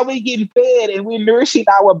doing it while we're getting fed and we're nourishing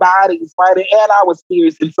our bodies, right? And our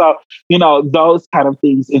spirits. And so, those kind of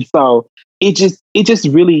things. And so it just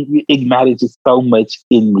really ignited just so much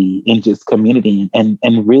in me, in just community,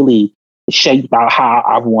 and really shaped out how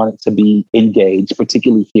I wanted to be engaged,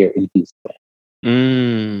 particularly here in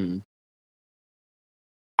Houston.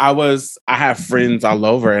 I have friends all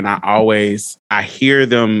over, and I hear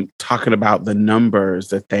them talking about the numbers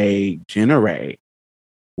that they generate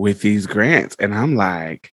with these grants. And I'm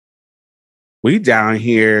like, we down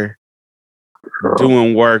here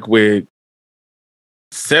doing work with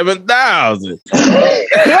 7,000 and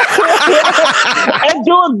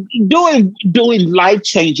doing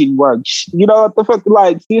life-changing work. What the fuck?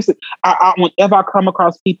 Like, seriously, whenever I come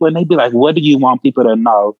across people and they be like, what do you want people to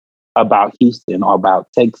know? about Houston or about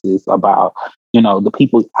Texas, about, the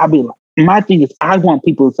people. My thing is, I want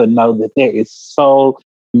people to know that there is so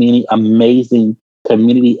many amazing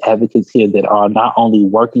community advocates here that are not only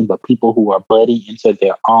working, but people who are budding into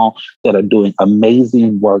their own, that are doing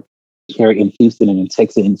amazing work here in Houston and in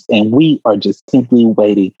Texas. And we are just simply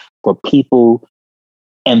waiting for people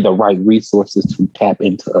and the right resources to tap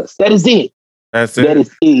into us. That is it. That's it. That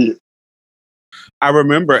is it. I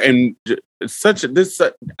remember, and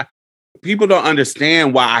people don't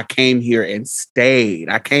understand why I came here and stayed.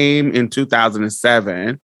 I came in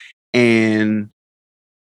 2007, and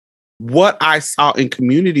what I saw in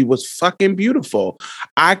community was fucking beautiful.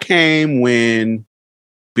 I came when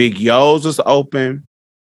Big Yo's was open.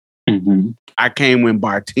 Mm-hmm. I came when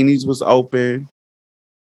Bartini's was open.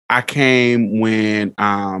 I came when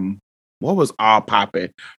what was all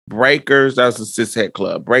popping? Breakers, that was a cishet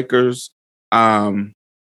club. Breakers,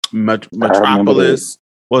 Metropolis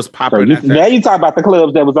was popping. Now you talk about the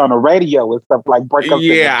clubs that was on the radio and stuff like Breakup.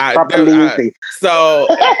 Yeah, so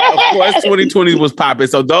of course 2020 was popping.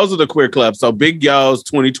 So those are the queer clubs. So Big Yo's,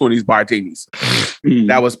 2020's, Bartini's.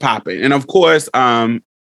 That was popping. And of course,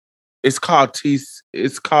 it's called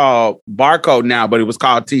Barcode now, but it was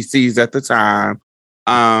called TC's at the time.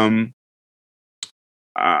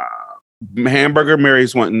 Hamburger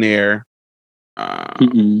Mary's wasn't there.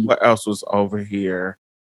 What else was over here?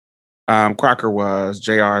 Crocker was,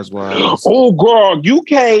 JR's was. Oh, girl, you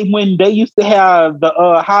came when they used to have the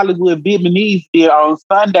Hollywood Vietnamese there on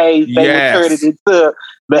Sundays. They would turn it into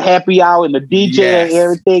the happy hour and the DJ and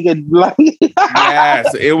everything. And like,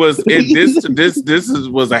 yes, it was. This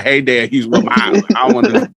was a heyday. I don't want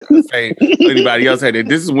to say anybody else had it.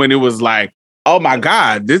 This is when it was like, oh my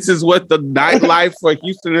God, this is what the nightlife for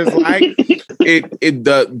Houston is like.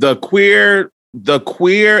 The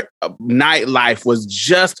queer nightlife was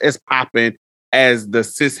just as popping as the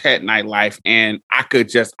cishet nightlife, and I could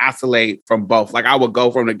just oscillate from both. Like I would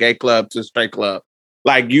go from the gay club to straight club.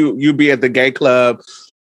 Like you be at the gay club,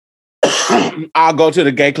 I'll go to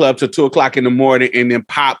the gay club till 2:00 in the morning, and then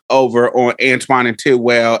pop over on Antoine and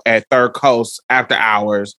Tidwell at Third Coast after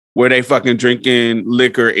hours, where they fucking drinking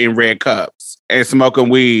liquor in red cups and smoking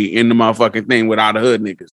weed in the motherfucking thing with all the hood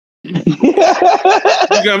niggas. You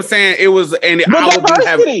know what I'm saying? It was, and I would be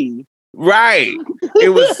having, right. It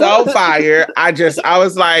was so fire. I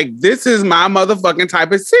was like, this is my motherfucking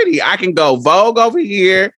type of city. I can go Vogue over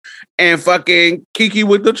here and fucking Kiki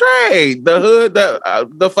with the trade, the hood,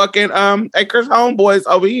 the fucking Acres Homeboys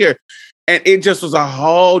over here. And it just was a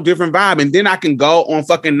whole different vibe. And then I can go on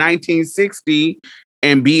fucking 1960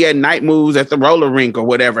 and be at night moves at the roller rink or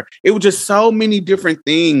whatever. It was just so many different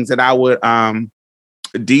things that I would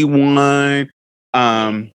D1,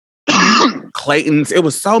 Clayton's. It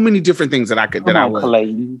was so many different things that I could.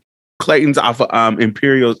 Clayton's off of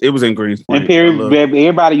Imperial. It was in Greenspoint. Imperial.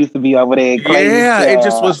 Everybody used to be over there. Yeah, it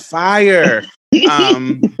just was fire.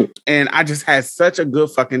 And I just had such a good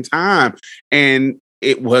fucking time. And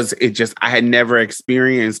I had never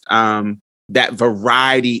experienced that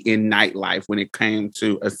variety in nightlife when it came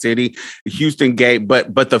to a city. Houston gave,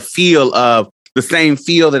 but the same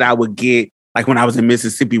feel that I would get like when I was in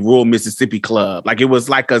Mississippi, rural Mississippi club. Like it was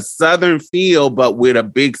like a Southern feel, but with a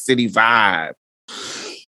big city vibe.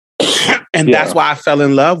 And that's why I fell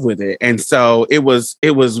in love with it. And so it was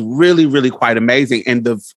really, really quite amazing. And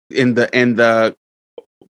the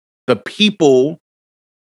people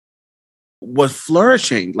was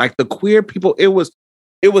flourishing. Like the queer people, it was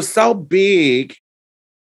so big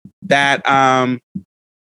that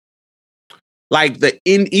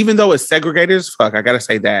even though it's segregated as fuck, I gotta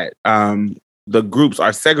say that the groups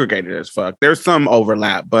are segregated as fuck. There's some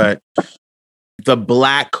overlap, but the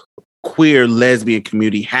Black queer lesbian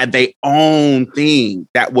community had their own thing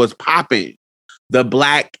that was popping. The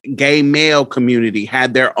Black gay male community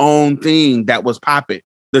had their own thing that was popping.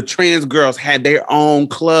 The trans girls had their own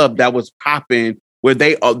club that was popping, where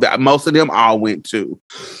most of them all went to.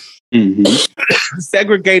 Mm-hmm.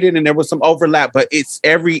 Segregated, and there was some overlap, but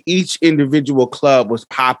each individual club was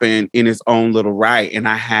popping in its own little right, and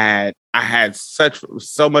I had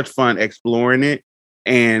so much fun exploring it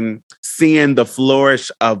and seeing the flourish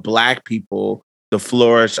of Black people, the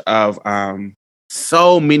flourish of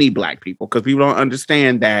so many Black people, because people don't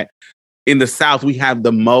understand that in the South we have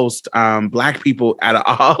the most Black people out of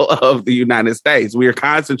all of the United States. We are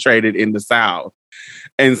concentrated in the South.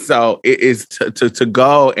 And so it is to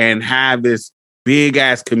go and have this big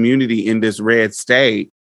ass community in this red state.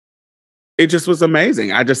 It just was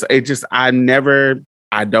amazing. I don't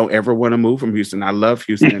ever want to move from Houston. I love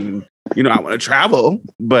Houston. I want to travel,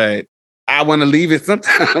 but I want to leave it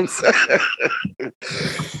sometimes.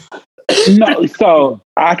 No, so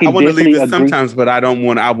I I can want to leave definitely it agree. sometimes, but I don't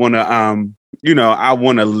want. I want to, I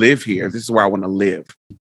want to live here. This is where I want to live.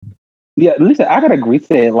 Yeah, listen, I gotta agree to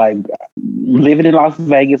that. Like living in Las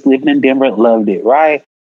Vegas, living in Denver, loved it, right?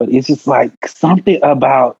 But it's just like something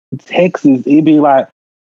about Texas. It'd be like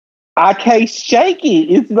I can't shake it.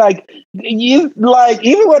 It's like even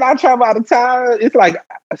when I travel out of town, it's like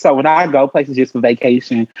so when I go places just for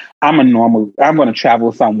vacation, I'm gonna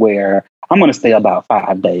travel somewhere. I'm gonna stay about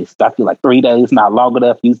 5 days. I feel like 3 days not long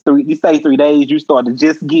enough. You stay 3 days, you start to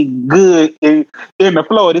just get good in the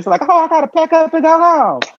flow. It's like, oh, I gotta pack up and go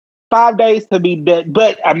home. 5 days to be dead,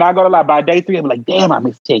 but I'm not gonna lie. By day 3, I'm like, damn, I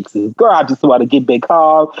miss Texas. Girl, I just want to get back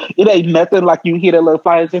home. It ain't nothing like you hear the little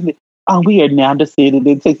flight attendant. Oh, we are now descending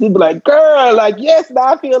in Texas. Be like, girl, like, yes, now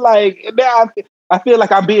I feel like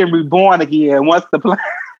I'm being reborn again once the plane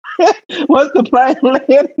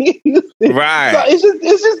landed in Houston. Right. So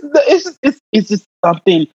it's just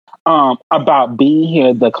something about being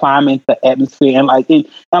here, the climate, the atmosphere, and like you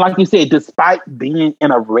said, despite being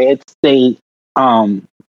in a red state,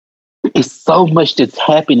 it's so much that's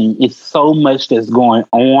happening. It's so much that's going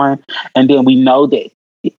on, and then we know that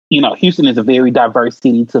Houston is a very diverse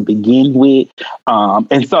city to begin with,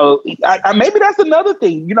 and so maybe that's another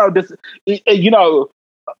thing.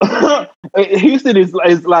 Houston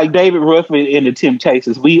is like David Ruffin in the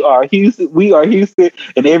Temptations. We are Houston,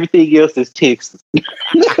 and everything else is Texas. We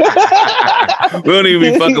don't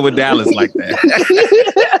even be fucking with Dallas like that.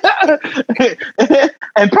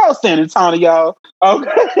 And pro San Antonio,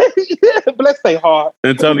 okay, but let's stay hard.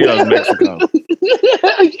 Antonio's Mexico.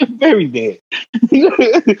 Very bad.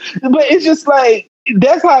 But it's just like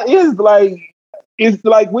that's how it is. Like it's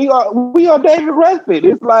like we are David Ruffin.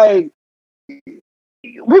 It's like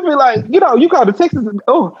we be like, you go to Texas.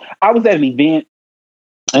 Oh, I was at an event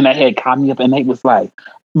and they had called me up and they was like,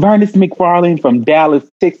 Vernice McFarlane from Dallas,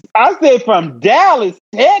 Texas. I said, from Dallas,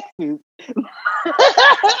 Texas.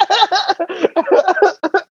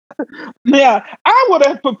 Now, I would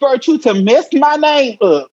have preferred you to mess my name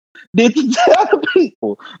up than to tell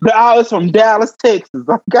people that I was from Dallas, Texas,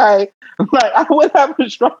 okay? Like, I would have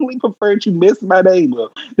strongly preferred you mess my name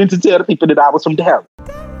up than to tell the people that I was from Dallas.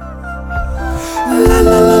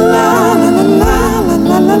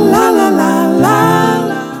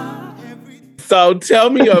 So tell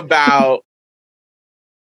me about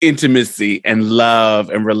intimacy and love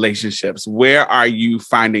and relationships. Where are you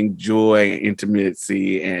finding joy and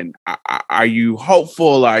intimacy? And are you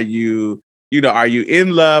hopeful? Are you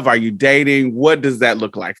in love? Are you dating? What does that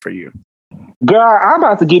look like for you? Girl, I'm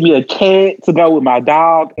about to give me a cat to go with my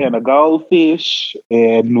dog and a goldfish,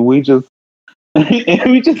 and we just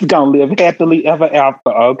gonna live happily ever after.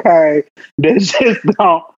 Okay, that's just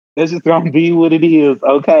gonna be what it is.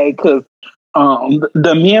 Okay, because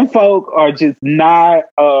the men folk are just not.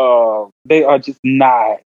 They are just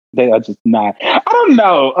not. I don't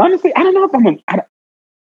know. Honestly, I don't know if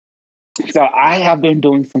so I have been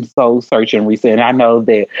doing some soul searching recently, and I know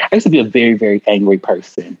that I used to be a very, very angry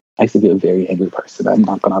person. I'm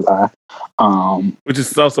not gonna lie. Which is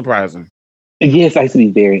so surprising. Yes, I used to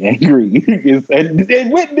be very angry.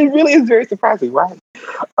 It really is very surprising, right?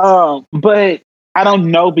 But I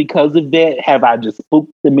don't know because of that, have I just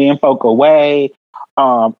spooked the men folk away?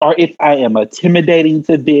 Or if I am intimidating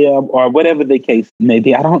to them or whatever the case may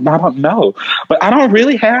be. I don't know. But I don't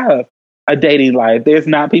really have a dating life. There's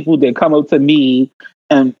not people that come up to me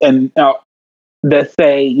and that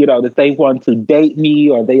say, that they want to date me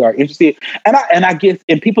or they are interested. And I guess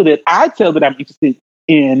in people that I tell that I'm interested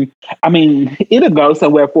in, I mean, it'll go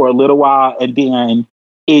somewhere for a little while and then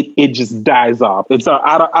it just dies off. And so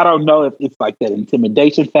I don't know if it's like that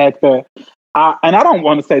intimidation factor. And I don't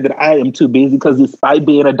want to say that I am too busy because despite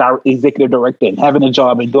being a executive director and having a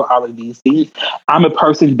job and doing all of these things, I'm a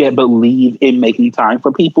person that believes in making time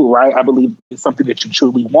for people, right? I believe it's something that you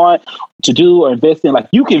truly want to do or invest in. Like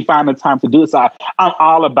you can find the time to do it. So I'm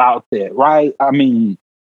all about that, right? I mean,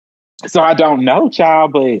 so I don't know,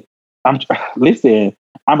 child, but listen,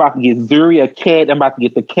 I'm about to get Zuri a cat. I'm about to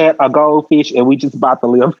get the cat a goldfish, and we just about to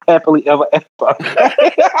live happily ever after.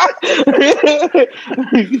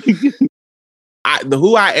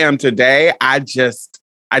 Who I am today, I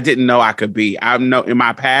didn't know I could be. I know in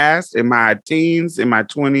my past, in my teens, in my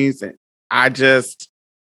 20s, I just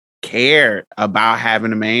cared about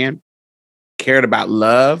having a man, cared about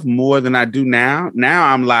love more than I do now.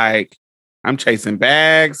 Now I'm like, I'm chasing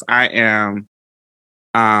bags. I am,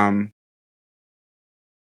 I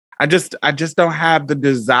just don't have the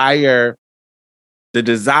desire,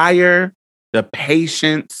 the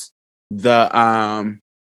patience,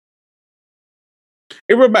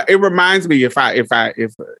 It reminds me, if I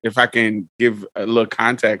can give a little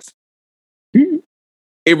context,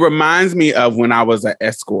 It reminds me of when I was an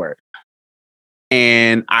escort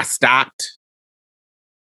and I stopped.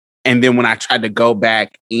 And then when I tried to go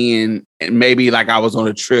back in, and maybe like I was on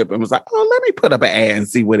a trip and was like, oh, let me put up an ad and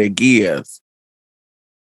see what it gives.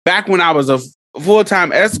 Back when I was a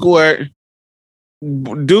full-time escort,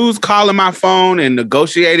 dudes calling my phone and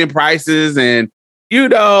negotiating prices and,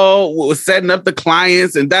 was setting up the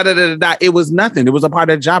clients and da-da-da-da-da. It was nothing. It was a part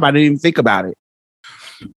of the job. I didn't even think about it.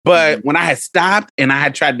 But when I had stopped and I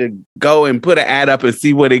had tried to go and put an ad up and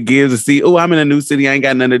see what it gives, and see, oh, I'm in a new city. I ain't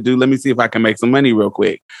got nothing to do. Let me see if I can make some money real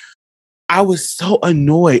quick. I was so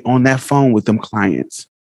annoyed on that phone with them clients.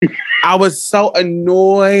 I was so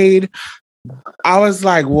annoyed. I was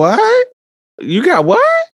like, what? You got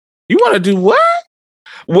what? You want to do what?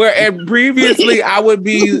 Where previously I would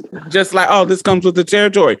be just like, oh, this comes with the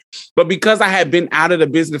territory. But because I had been out of the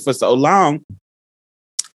business for so long,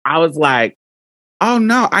 I was like, oh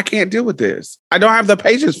no, I can't deal with this. I don't have the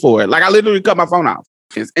patience for it. Like I literally cut my phone off.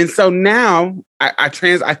 And so now I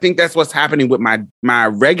think that's what's happening with my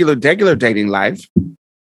regular dating life.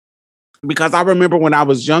 Because I remember when I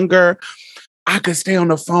was younger, I could stay on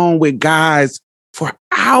the phone with guys for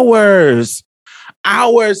hours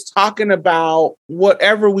talking about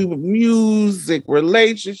whatever music,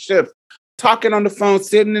 relationships, talking on the phone,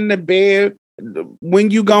 sitting in the bed.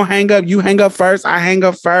 When you gonna hang up, you hang up first, I hang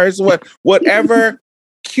up first. Whatever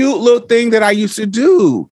cute little thing that I used to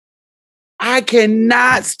do. I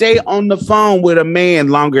cannot stay on the phone with a man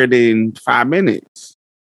longer than 5 minutes.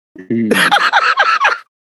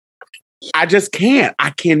 I just can't. I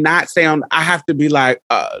cannot stay on. I have to be like,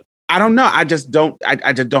 I don't know. I just don't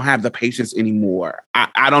have the patience anymore.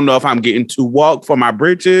 I don't know if I'm getting too woke for my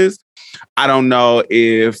britches. I don't know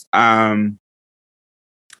if I'm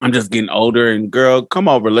just getting older and girl, come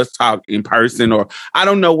over, let's talk in person, or I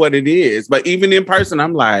don't know what it is. But even in person,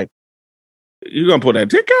 I'm like, you gonna pull that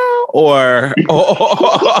dick out, or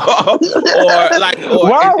why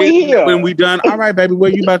are we here? When we done, all right, baby,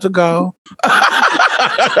 where you about to go?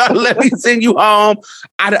 Let me send you home.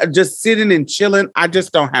 I just sitting and chilling. I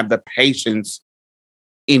just don't have the patience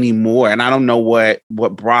anymore, and I don't know what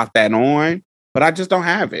brought that on, but I just don't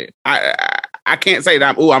have it. I can't say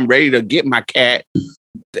that I'm ready to get my cat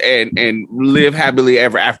and live happily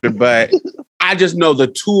ever after, but I just know the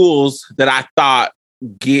tools that I thought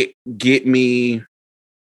get me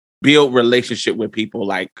build relationship with people,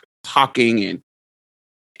 like talking and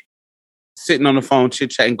sitting on the phone,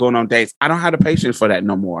 chit-chatting, going on dates. I don't have the patience for that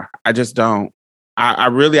no more. I just don't. I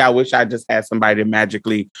wish I just had somebody that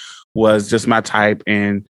magically was just my type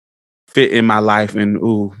and fit in my life, and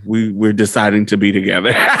we're deciding to be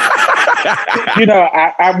together.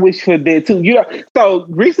 I wish for that too. So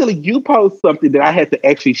recently you post something that I had to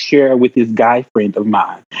actually share with this guy friend of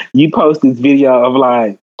mine. You post this video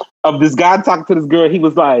of this guy talking to this girl. He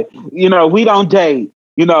was like, we don't date.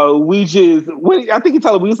 I think he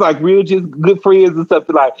told him we was like real, just good friends and stuff.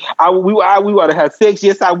 Like, we want to have sex.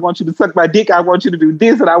 Yes, I want you to suck my dick. I want you to do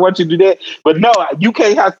this and I want you to do that. But no, you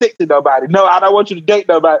can't have sex with nobody. No, I don't want you to date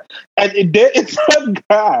nobody. And there is some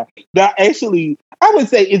guy that actually, I would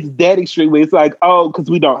say it's that extreme where it's like, oh, because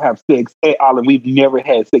we don't have sex at all and we've never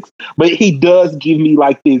had sex. But he does give me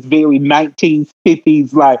like this very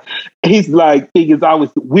 1950s, like, his like thing is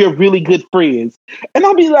always, we're really good friends. And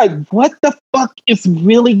I'll be like, what the fuck is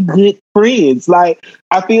really good friends? Like,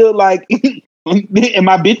 I feel like in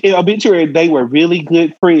my obituary, they were really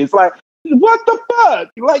good friends. Like, what the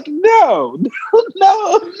fuck? Like, no.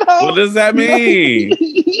 What does that mean?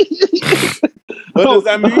 What does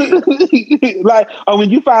that mean? Like, when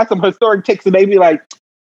you find some historic texts and they be like,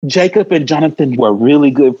 Jacob and Jonathan were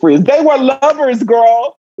really good friends. They were lovers,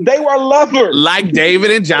 girl. They were lovers. Like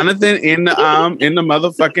David and Jonathan in the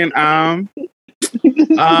motherfucking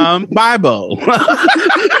Bible.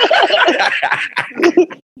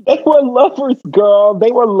 They were lovers, girl.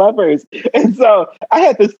 They were lovers. And so I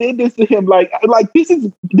had to send this to him like this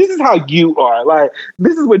is how you are. Like,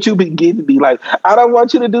 this is what you been giving me. Like, I don't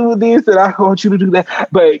want you to do this and I want you to do that.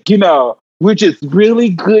 But we're just really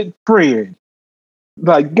good friends.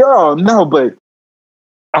 Like, girl, no, but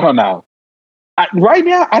I don't know. Right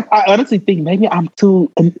now, I honestly think maybe I'm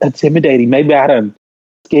too intimidating. Maybe I done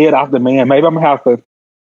scared off the man. Maybe I'm gonna have to.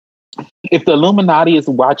 If the Illuminati is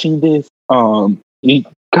watching this, you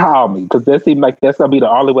call me, because that seems like that's gonna be the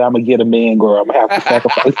only way I'm gonna get a man, girl. I'm gonna have to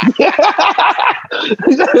sacrifice.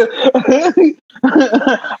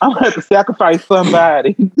 I'm gonna have to sacrifice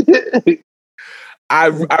somebody. I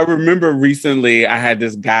remember recently I had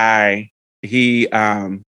this guy. He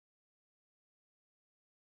I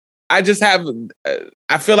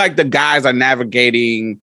feel like the guys are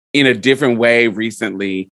navigating in a different way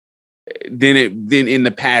recently. then in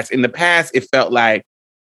the past it felt like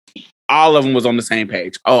all of them was on the same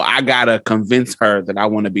page. Oh, I gotta convince her that I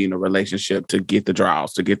want to be in a relationship to get the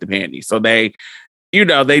draws, to get the panties. So they,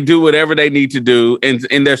 they do whatever they need to do,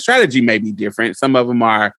 and their strategy may be different. Some of them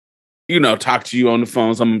are, talk to you on the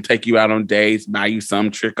phone. Some of them take you out on dates, buy you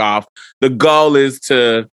some trick off. The goal is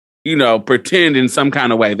to, pretend in some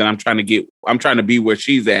kind of way that I'm trying to be where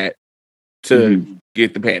she's at to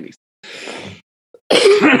get the panties.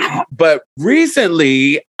 But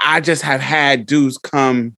recently, I just have had dudes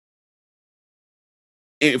come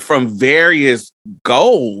from various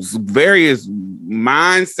goals, various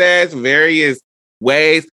mindsets, various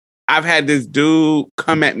ways. I've had this dude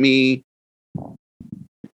come at me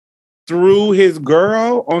through his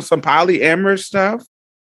girl on some polyamorous stuff,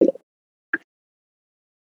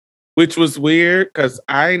 which was weird because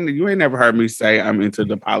you ain't never heard me say I'm into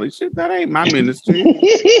the poly shit. That ain't my ministry.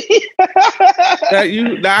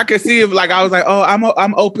 I can see if I was like, oh,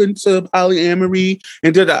 I'm open to polyamory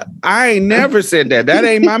and I ain't never said that. That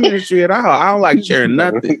ain't my ministry at all. I don't like sharing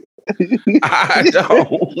nothing. I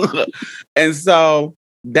don't. And so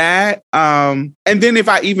that, and then if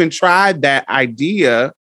I even tried that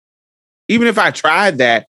idea, even if I tried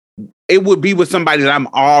that, it would be with somebody that I'm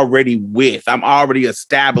already with. I'm already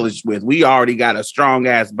established with. We already got a strong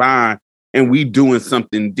ass bond and we doing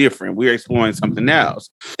something different. We're exploring something else.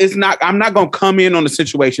 I'm not going to come in on a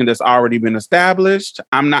situation that's already been established.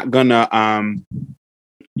 I'm not going to,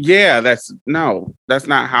 that's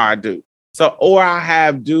not how I do. So, or I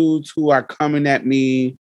have dudes who are coming at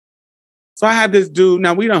me. So I have this dude.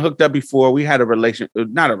 Now we done hooked up before. We had a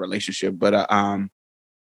not a relationship, but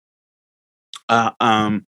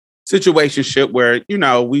situationship where,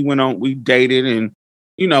 we dated and,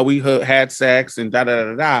 we had sex and da da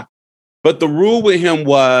da da. But the rule with him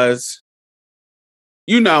was,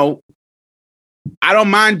 I don't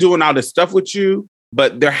mind doing all this stuff with you,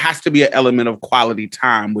 but there has to be an element of quality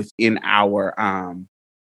time within our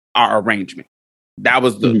arrangement. That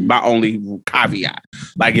was my only caveat.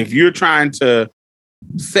 Like, if you're trying to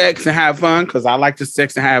sex and have fun, because I like to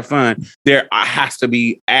sex and have fun, there has to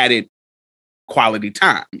be added quality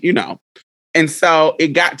time, And so it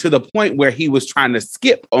got to the point where he was trying to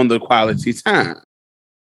skip on the quality time.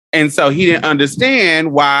 And so he didn't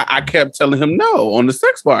understand why I kept telling him no on the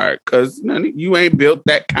sex part, because you ain't built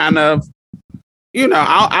that kind of, I'm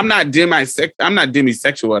not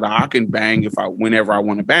demisexual at all. I can bang whenever I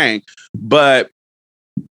want to bang. But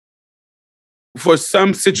for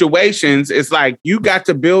some situations, it's like you got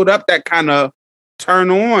to build up that kind of turn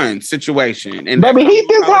on situation. And baby, heat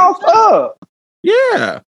this house up.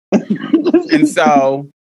 Yeah. And so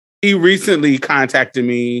he recently contacted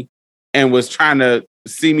me and was trying to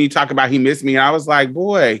see me talk about he missed me. And I was like,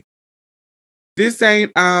 boy, this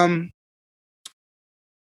ain't,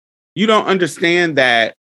 you don't understand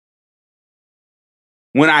that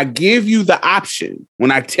when I give you the option, when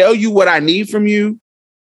I tell you what I need from you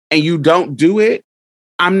and you don't do it,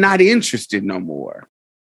 I'm not interested no more.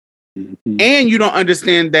 Mm-hmm. And you don't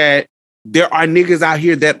understand that there are niggas out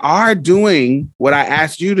here that are doing what I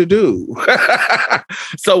asked you to do.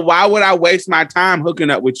 So why would I waste my time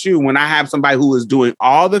hooking up with you when I have somebody who is doing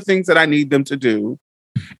all the things that I need them to do?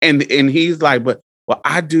 And he's like,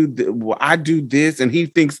 I do this. And he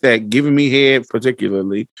thinks that giving me head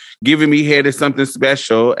is something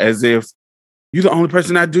special, as if you're the only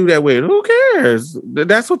person I do that with. Who cares?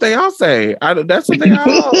 That's what they all say. That's what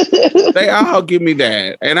they all give me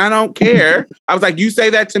that. And I don't care. I was like, you say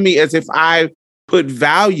that to me as if I put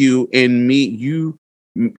value in me. You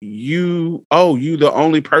the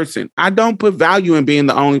only person. I don't put value in being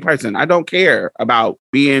the only person. I don't care about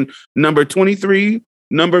being number 23,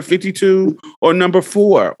 number 52, or number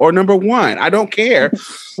 4, or number 1. I don't care.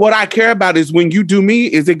 What I care about is when you do me,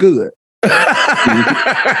 is it good?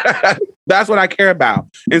 That's what I care about.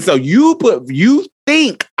 And so you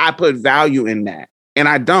think I put value in that, and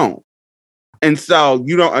I don't. And so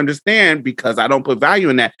you don't understand, because I don't put value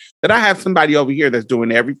in that I have somebody over here that's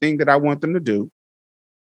doing everything that I want them to do.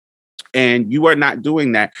 And you are not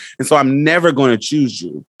doing that. And so I'm never going to choose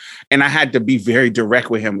you. And I had to be very direct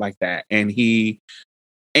with him like that. And he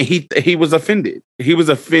was offended. He was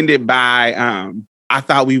offended by, I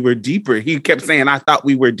thought we were deeper. He kept saying, I thought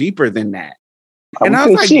we were deeper than that. And I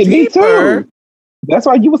was like, shit, deeper? Me too. That's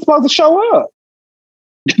why you were supposed to show up.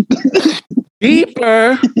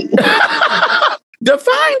 Deeper?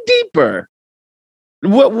 Define deeper.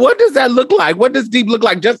 What does that look like? What does deep look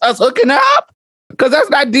like? Just us hooking up? Because that's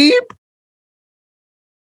not deep.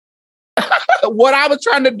 What I was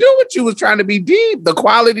trying to do with you was trying to be deep. The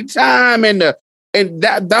quality time and And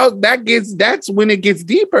that's when it gets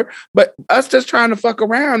deeper. But us just trying to fuck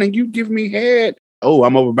around and you give me head. Oh,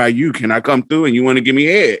 I'm over by you. Can I come through? And you want to give me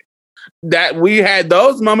head? That we had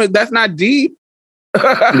those moments. That's not deep.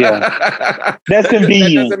 Yeah, that's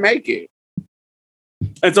convenient. That doesn't make it.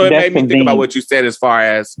 And so it made me think about what you said as far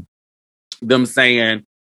as them saying,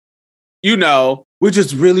 you know, we're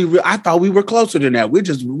just really, I thought we were closer than that. We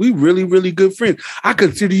really, really good friends. I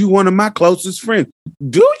consider you one of my closest friends.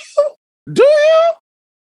 Do you? Do you?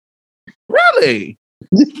 Really?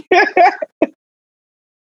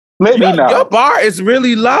 Let me know. Your bar is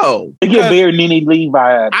really low. You get very Nene Lee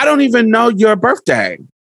vibes. I don't even know your birthday.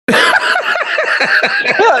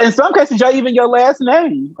 Yeah, in some cases, even your last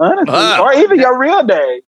name, honestly, or even your real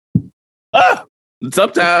name.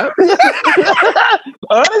 Sometimes.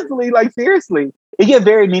 Honestly, like seriously, it get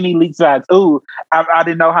very Nene Lee vibes. Ooh, I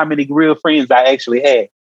didn't know how many real friends I actually had.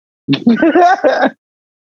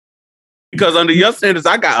 Because under your standards,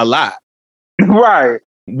 I got a lot. Right.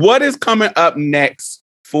 What is coming up next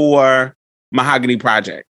for Mahogany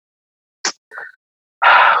Project?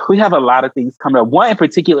 We have a lot of things coming up. One in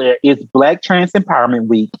particular is Black Trans Empowerment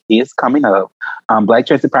Week is coming up. Black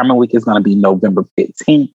Trans Empowerment Week is going to be November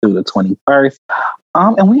 15th through the 21st.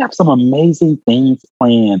 And we have some amazing things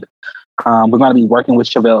planned. We're going to be working with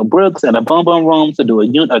Chevelle Brooks and a Boom Boom Room to do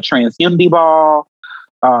a trans unity ball.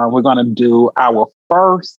 We're going to do our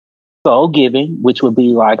first Soul Giving, which would be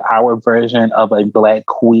like our version of a Black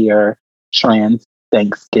queer trans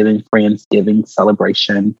Thanksgiving, Friendsgiving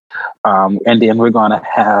celebration. And then we're going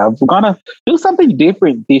to do something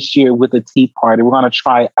different this year with the Tea Party. We're going to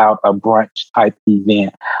try out a brunch type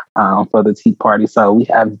event for the Tea Party. So we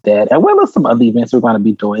have that. And well, some other events we're going to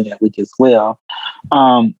be doing that week as well.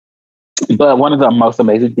 But one of the most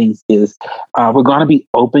amazing things is we're going to be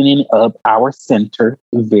opening up our center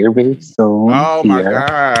very, very soon. Oh my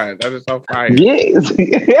God. That is so fire. Yes.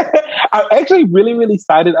 I'm actually really, really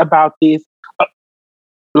excited about this.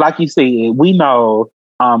 Like you said, we know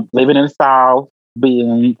living in the South,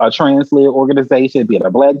 being a trans-led organization, being a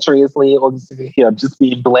Black trans-led organization, just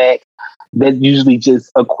being Black, that usually just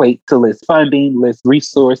equate to less funding, less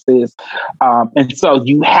resources. And so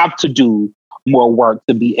you have to do more work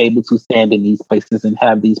to be able to stand in these places and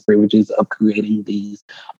have these privileges of creating these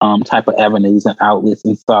type of avenues and outlets.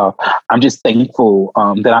 And so I'm just thankful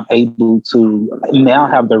that I'm able to now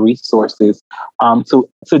have the resources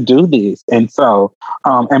to do this. And so,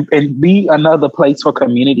 and be another place for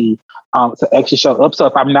community to actually show up. So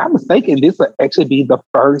if I'm not mistaken, this will actually be the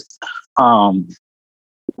first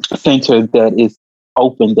center that is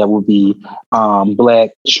open that will be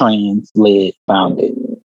Black trans-led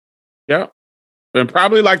founded. Yeah. And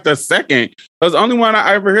probably like the second, because the only one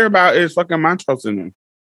I ever hear about is fucking Montrose in there.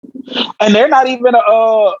 And they're not even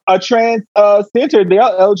a trans center. They're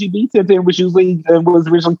LGBT center, which usually was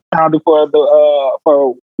originally founded for the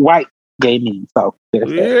for white gay men. So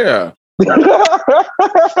yeah.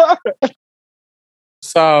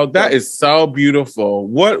 So that is so beautiful.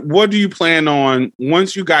 What do you plan on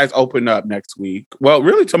once you guys open up next week? Well,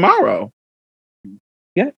 really tomorrow.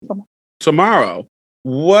 Yeah, tomorrow.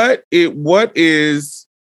 What is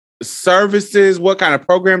services? What kind of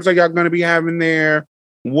programs are y'all going to be having there?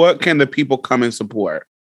 What can the people come and support?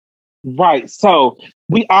 Right. So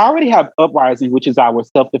we already have Uprising, which is our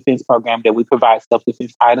self-defense program that we provide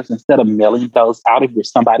self-defense items. Instead of mailing those out, if you're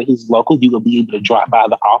somebody who's local, you will be able to drop by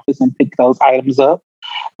the office and pick those items up.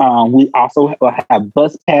 We also have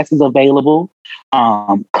bus passes available,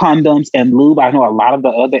 condoms and lube. I know a lot of the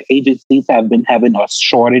other agencies have been having a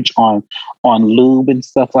shortage on lube and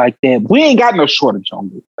stuff like that. We ain't got no shortage on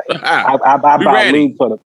lube. I buy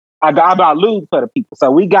lube for the people. So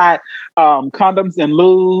we got condoms and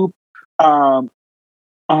lube.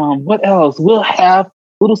 What else? We'll have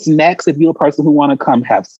little snacks if you're a person who want to come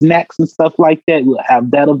have snacks and stuff like that. We'll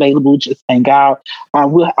have that available. Just hang out.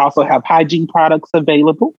 We'll also have hygiene products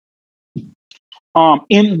available.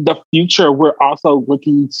 In the future, we're also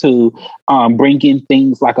looking to bring in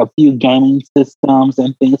things like a few gaming systems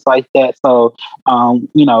and things like that. So,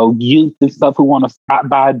 youth and stuff who want to stop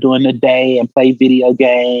by during the day and play video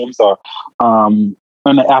games or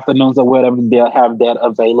in the afternoons or whatever, they'll have that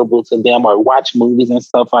available to them or watch movies and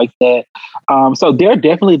stuff like that. So there are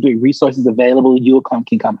definitely big resources available. You can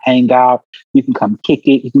come hang out. You can come kick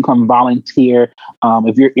it. You can come volunteer.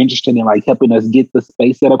 If you're interested in like helping us get the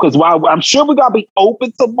space set up, because while I'm sure we're going to be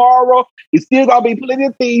open tomorrow, it's still going to be plenty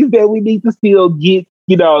of things that we need to still get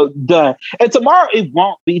done. And tomorrow it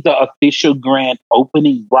won't be the official grand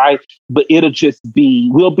opening, right? But it'll just be,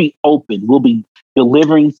 we'll be open. We'll be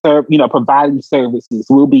delivering, providing services.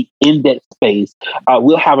 We'll be in that space.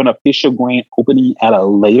 We'll have an official grand opening at a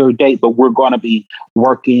later date, but we're going to be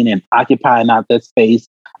working and occupying out that space,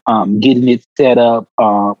 getting it set up.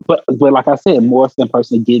 But like I said, more than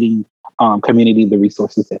personally giving community the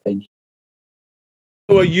resources that they need.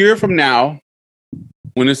 So a year from now,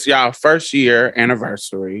 when it's y'all first year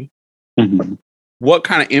anniversary, Mm-hmm. what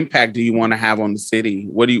kind of impact do you want to have on the city?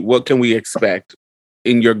 What can we expect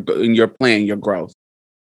in your plan, your growth?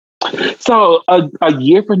 So a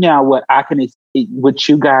year from now, what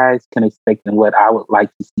you guys can expect and what I would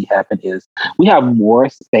like to see happen is we have more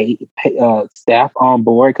staff on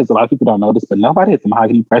board, because a lot of people don't know this, but nobody at the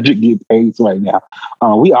Mahogany Project gets paid right now.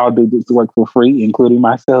 We all do this work for free, including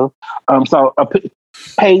myself. So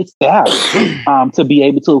paid staff to be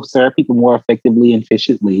able to serve people more effectively and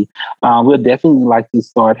efficiently. We'll definitely like to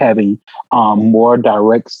start having more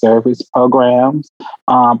direct service programs,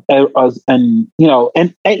 and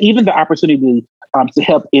even the opportunity to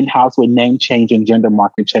help in-house with name change and gender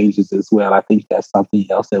marker changes as well. I think that's something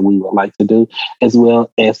else that we would like to do, as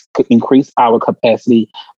well as increase our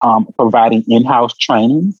capacity providing in-house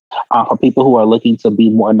trainings for people who are looking to be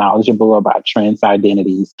more knowledgeable about trans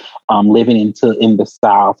identities, living in the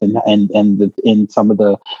South and in some of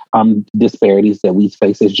the disparities that we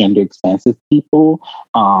face as gender expansive people,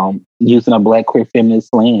 using a Black queer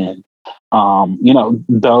feminist lens,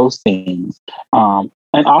 those things.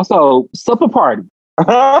 And also supper party.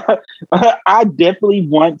 I definitely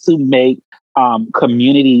want to make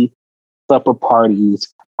community supper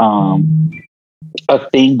parties a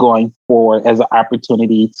thing going forward as an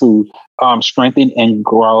opportunity to strengthen and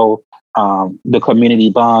grow the community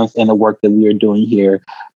bonds and the work that we are doing here,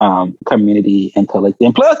 community and collective.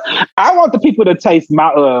 And plus, I want the people to taste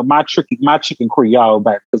my chicken Creole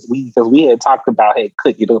back, because we had talked about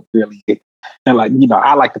cook it up really. And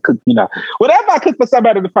I like to cook, whatever I cook for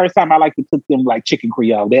somebody the first time, I like to cook them like chicken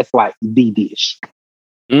Creole. That's like the dish.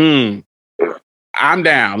 I'm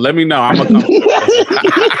down. Let me know. I'm gonna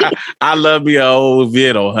come. I love me an old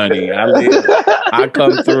Vito, honey. I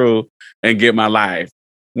come through and get my life.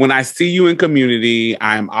 When I see you in community,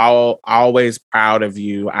 I am always proud of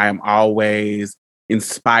you. I am always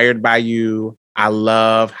inspired by you. I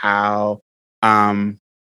love how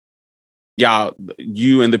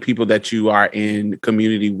you and the people that you are in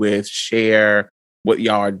community with share what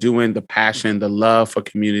y'all are doing, the passion, the love for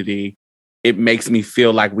community. It makes me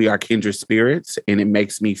feel like we are kindred spirits, and it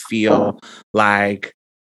makes me feel like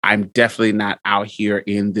I'm definitely not out here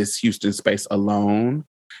in this Houston space alone.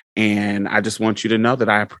 And I just want you to know that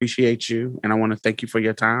I appreciate you, and I want to thank you for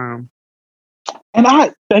your time. And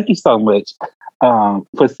I thank you so much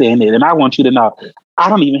for saying it. And I want you to know, I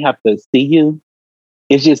don't even have to see you.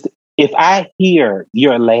 It's just, if I hear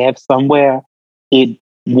your laugh somewhere, it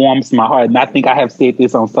warms my heart. And I think I have said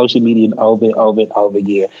this on social media over and over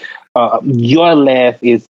again. Your laugh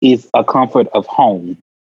is a comfort of home.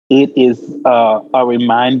 It is a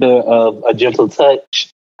reminder of a gentle touch,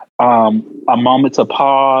 a moment to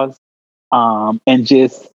pause, and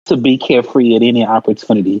just to be carefree at any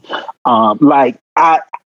opportunity.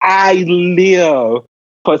 I live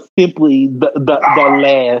for simply the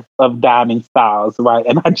laugh of Diamond Styles, right?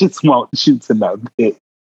 And I just want you to know that.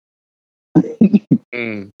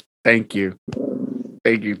 Thank you.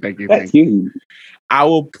 Thank you. I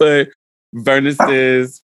will put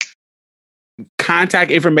Vernice's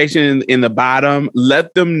contact information in the bottom.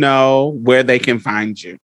 Let them know where they can find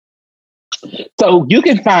you. So you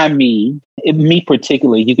can find me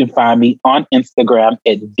particularly, you can find me on Instagram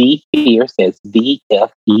at VFierce, that's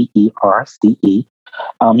VFEERCE.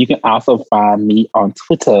 You can also find me on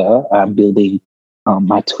Twitter. I'm building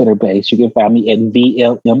my Twitter base. You can find me at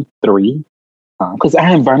VLM3, because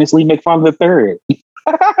I am Vernice Lee McFarland III.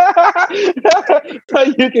 So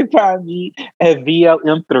you can find me at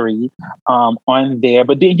VLM3 on there.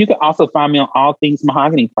 But then you can also find me on all things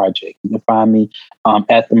Mahogany Project. You can find me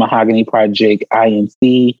at the Mahogany Project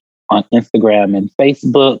INC on Instagram and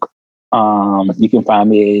Facebook. You can find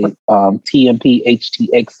me at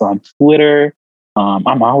TMPHTX on Twitter.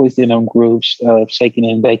 I'm always in them groups shaking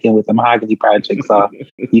and baking with the Mahogany Project. So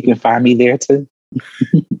you can find me there too.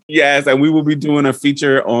 Yes, and we will be doing a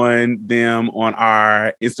feature on them on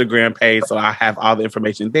our Instagram page. So I have all the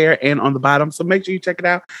information there and on the bottom. So make sure you check it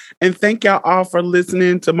out. And thank y'all all for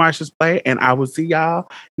listening to Marsha's Play. And I will see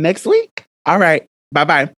y'all next week. All right.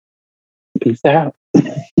 Bye-bye. Peace out.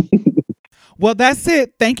 Well, that's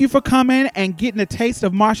it. Thank you for coming and getting a taste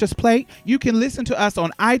of Marsha's Plate. You can listen to us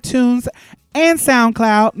on iTunes and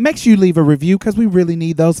SoundCloud. Make sure you leave a review because we really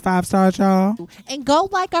need those 5 stars, y'all. And go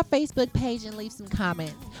like our Facebook page and leave some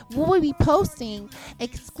comments. We will be posting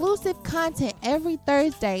exclusive content every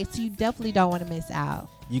Thursday, so you definitely don't want to miss out.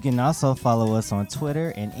 You can also follow us on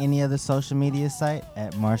Twitter and any other social media site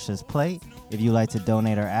at Marsha's Plate. If you'd like to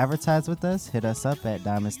donate or advertise with us, hit us up at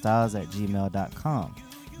diamondstyles@gmail.com.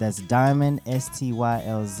 That's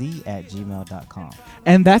diamondstylz@gmail.com.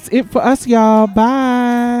 And that's it for us, y'all.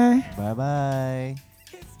 Bye. Bye-bye.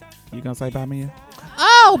 You gonna say bye, Mia?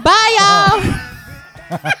 Oh, bye, y'all.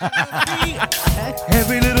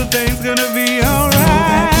 Every little thing's gonna be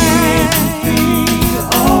alright.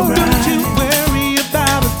 Don't you worry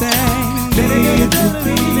about a thing. Baby,